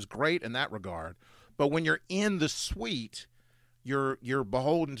us, and it was great in that regard. But when you're in the suite, you're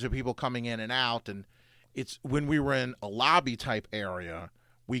beholden to people coming in and out, and it's when we were in a lobby type area,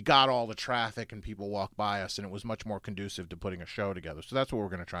 we got all the traffic and people walked by us, and it was much more conducive to putting a show together. So that's what we're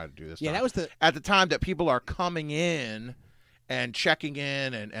going to try to do this time. Yeah, that was the At the time that people are coming in and checking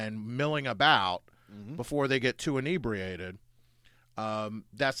in and milling about before they get too inebriated,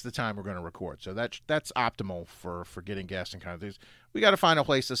 that's the time we're going to record. So that's optimal for getting guests and kind of things. We got to find a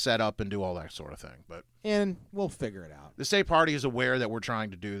place to set up and do all that sort of thing. But and we'll figure it out. the state party is aware that we're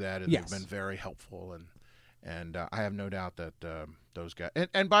trying to do that, and Yes. they've been very helpful. And I have no doubt that those guys.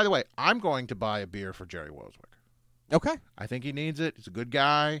 And by the way, I'm going to buy a beer for Jerry Wozwick. Okay. I think he needs it. He's a good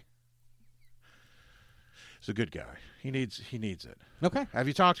guy. He's a good guy. He needs it. Okay. Have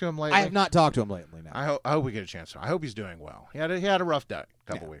you talked to him lately? I have not talked to him lately. No. I hope we get a chance to. I hope he's doing well. He had a rough day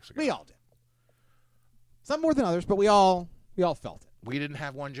a couple Yeah, weeks ago. We all did. Some more than others, but we all felt it. We didn't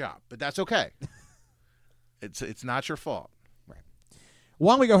have one job, but that's okay. It's not your fault. Right.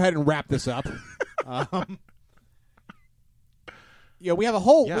 Why don't we go ahead and wrap this up? We have a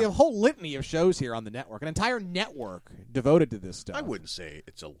whole litany of shows here on the network, an entire network devoted to this stuff. I wouldn't say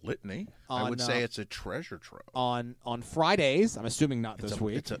it's a litany. I On, would say it's a treasure trove. On Fridays, I'm assuming not It's this a,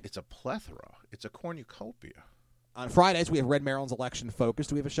 week. It's a plethora. It's a cornucopia. On Fridays, we have Red Maryland's election focus.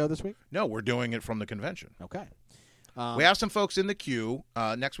 Do we have a show this week? No, we're doing it from the convention. Okay. We have some folks in the queue.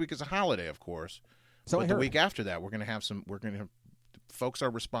 Next week is a holiday, of course. So I but the heard. week after that, we're going to have folks are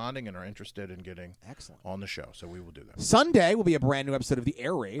responding and are interested in getting Excellent. on the show, so we will do that. Sunday will be a brand new episode of the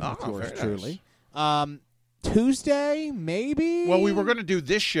Air Raid, of course, very truly. Tuesday, maybe. Well, we were going to do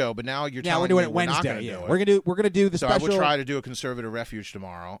this show, but now you're Yeah, telling we're doing me it we're not Wednesday. going to Yeah, do it. we're gonna do the So special I will try to do a conservative refuge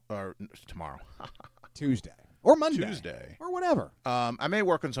tomorrow. Tuesday or Monday, Tuesday. or whatever. I may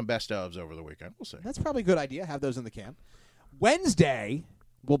work on some best ofs over the weekend. We'll see. That's probably a good idea. Have those in the can. Wednesday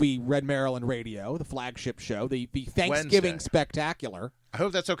will be Red Maryland Radio, the flagship show, the Thanksgiving Wednesday. Spectacular. I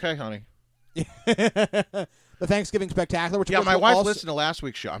hope that's okay, honey. The Thanksgiving Spectacular. Which Yeah, which my will wife also- listened to last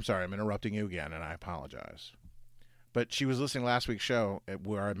week's show. I'm sorry, I'm interrupting you again, and I apologize. But she was listening to last week's show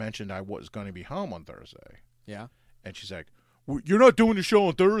where I mentioned I was going to be home on Thursday. Yeah. And she's like, well, you're not doing the show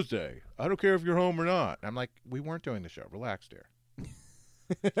on Thursday. I don't care if you're home or not. And I'm like, we weren't doing the show. Relax, dear.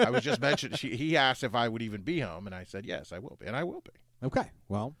 I was just mentioning, he asked if I would even be home, and I said, yes, I will be. And I will be. Okay.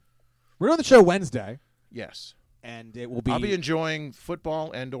 Well, we're doing the show Wednesday, Yes. and it will be. I'll be enjoying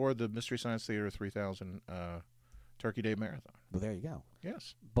football and or the Mystery Science Theater 3000 Turkey Day Marathon. Well, there you go.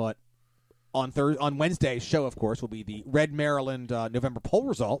 Yes. But On Wednesday's show, of course, will be the Red Maryland November poll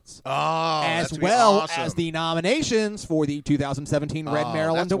results, Oh, as that's gonna be well awesome. as the nominations for the 2017 Red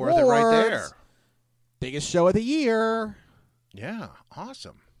Maryland that's Awards. worth it right there. Biggest show of the year. Yeah,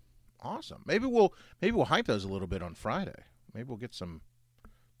 awesome. Maybe we'll hype those a little bit on Friday. Maybe we'll get some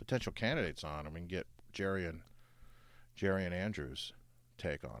potential candidates on. Get Jerry and Andrew's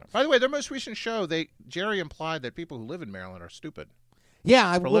take on it. By the way, their most recent show, Jerry implied that people who live in Maryland are stupid.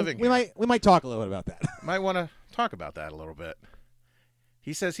 Yeah, living we might talk a little bit about that. Might want to talk about that a little bit.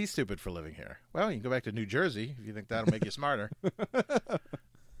 He says he's stupid for living here. Well, you can go back to New Jersey if you think that'll make you smarter.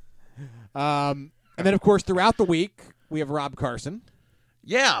 And then, of course, throughout the week, we have Rob Carson.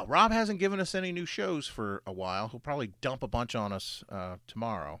 Yeah, Rob hasn't given us any new shows for a while. He'll probably dump a bunch on us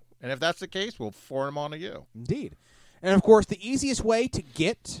tomorrow. And if that's the case, we'll forward them on to you. Indeed. And, of course, the easiest way to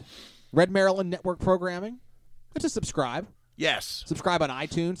get Red Maryland Network programming is to subscribe. Yes. Subscribe on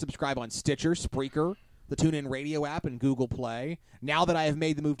iTunes, subscribe on Stitcher, Spreaker, the TuneIn Radio app, and Google Play. Now that I have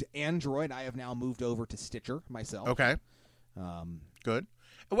made the move to Android, I have now moved over to Stitcher myself. Okay. Good.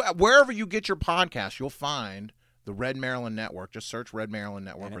 Wherever you get your podcast, you'll find the Red Maryland Network. Just search Red Maryland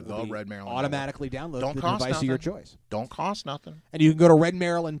Network And or it the will be Red Maryland automatically download Don't to the cost device of your nothing. choice. Don't cost nothing. And you can go to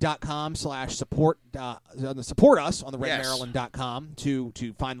redmaryland.com/support support us on the Yes. redmaryland.com to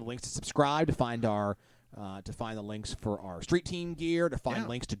find the links to subscribe, to find our to find the links for our street team gear, to find Yeah.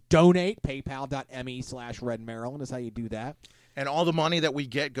 links to donate. PayPal.me/redmaryland is how you do that. And all the money that we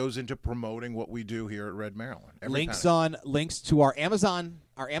get goes into promoting what we do here at Red Maryland. Every penny. Links to our Amazon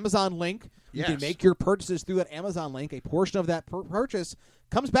link. You can Yes. make your purchases through that Amazon link. A portion of that purchase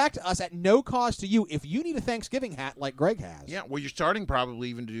comes back to us at no cost to you if you need a Thanksgiving hat like Greg has. Yeah, well, you're starting probably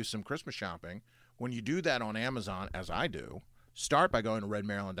even to do some Christmas shopping. When you do that on Amazon, as I do, start by going to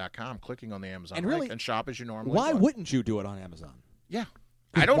redmaryland.com, clicking on the Amazon And link, really, and shop as you normally Why would. wouldn't you do it on Amazon? Yeah.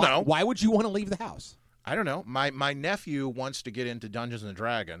 I don't know. Why would you want to leave the house? I don't know. My nephew wants to get into Dungeons and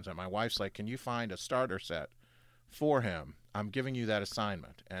Dragons, and my wife's like, can you find a starter set for him? I'm giving you that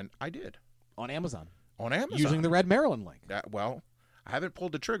assignment. And I did. On Amazon. On Amazon. Using the Red Maryland link. Well, I haven't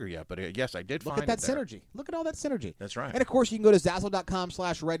pulled the trigger yet, but yes, I did Look find at that it there. synergy. Look at all that synergy. That's right. And, of course, you can go to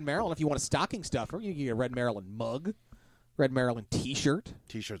Zazzle.com/Red Maryland if you want a stocking stuffer. You can get a Red Maryland mug, Red Maryland T-shirt.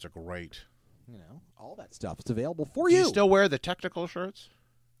 T-shirts are great. You know, all that stuff. It's available for Do you. you still wear the technical shirts?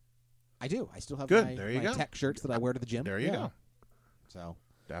 I do. I still have Good. my, There you my go. tech shirts that I wear to the gym. There you Yeah. go. So,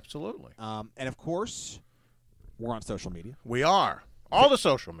 Absolutely. and, of course, we're on social media. We are. All the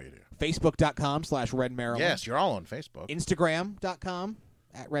social media. Facebook.com/Red Maryland. Yes, you're all on Facebook.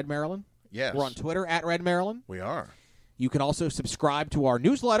 Instagram.com/Red Maryland. Yes. We're on Twitter @Red Maryland. We are. You can also subscribe to our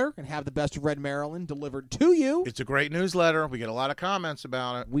newsletter and have the best of Red Maryland delivered to you. It's a great newsletter. We get a lot of comments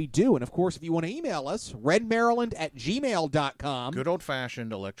about it. We do. And, of course, if you want to email us, redmaryland@gmail.com Good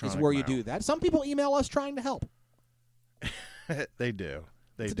old-fashioned is electronic where you mail. do that. Some people email us trying to help. They do.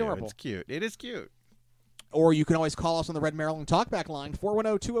 It's do. adorable. It's cute. It is cute. Or you can always call us on the Red Maryland Talkback line,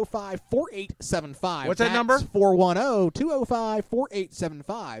 410-205-4875. What's that That's number?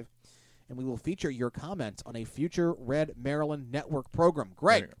 410-205-4875. And we will feature your comments on a future Red Maryland Network program. There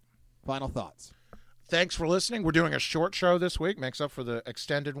Greg, you go. final thoughts. Thanks for listening. We're doing a short show this week. Makes up for the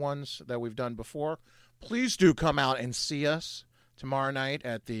extended ones that we've done before. Please do come out and see us tomorrow night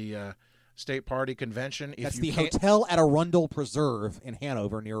at the State Party Convention. That's the Hotel at Arundel Preserve in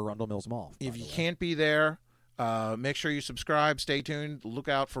Hanover near Arundel Mills Mall. If you can't be there, make sure you subscribe. Stay tuned. Look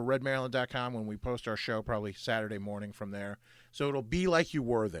out for redmaryland.com when we post our show, probably Saturday morning from there. So it'll be like you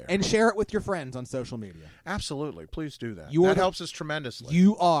were there. And share it with your friends on social media. Absolutely. Please do that. You are That the- helps us tremendously.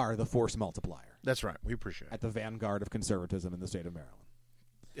 You are the force multiplier That's right. We appreciate it. at the vanguard of conservatism in the state of Maryland.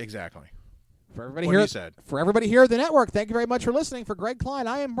 Exactly. For everybody What here, he said. For everybody here at the network, thank you very much for listening. For Greg Klein,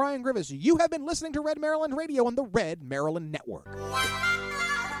 I am Brian Grivis. You have been listening to Red Maryland Radio on the Red Maryland Network.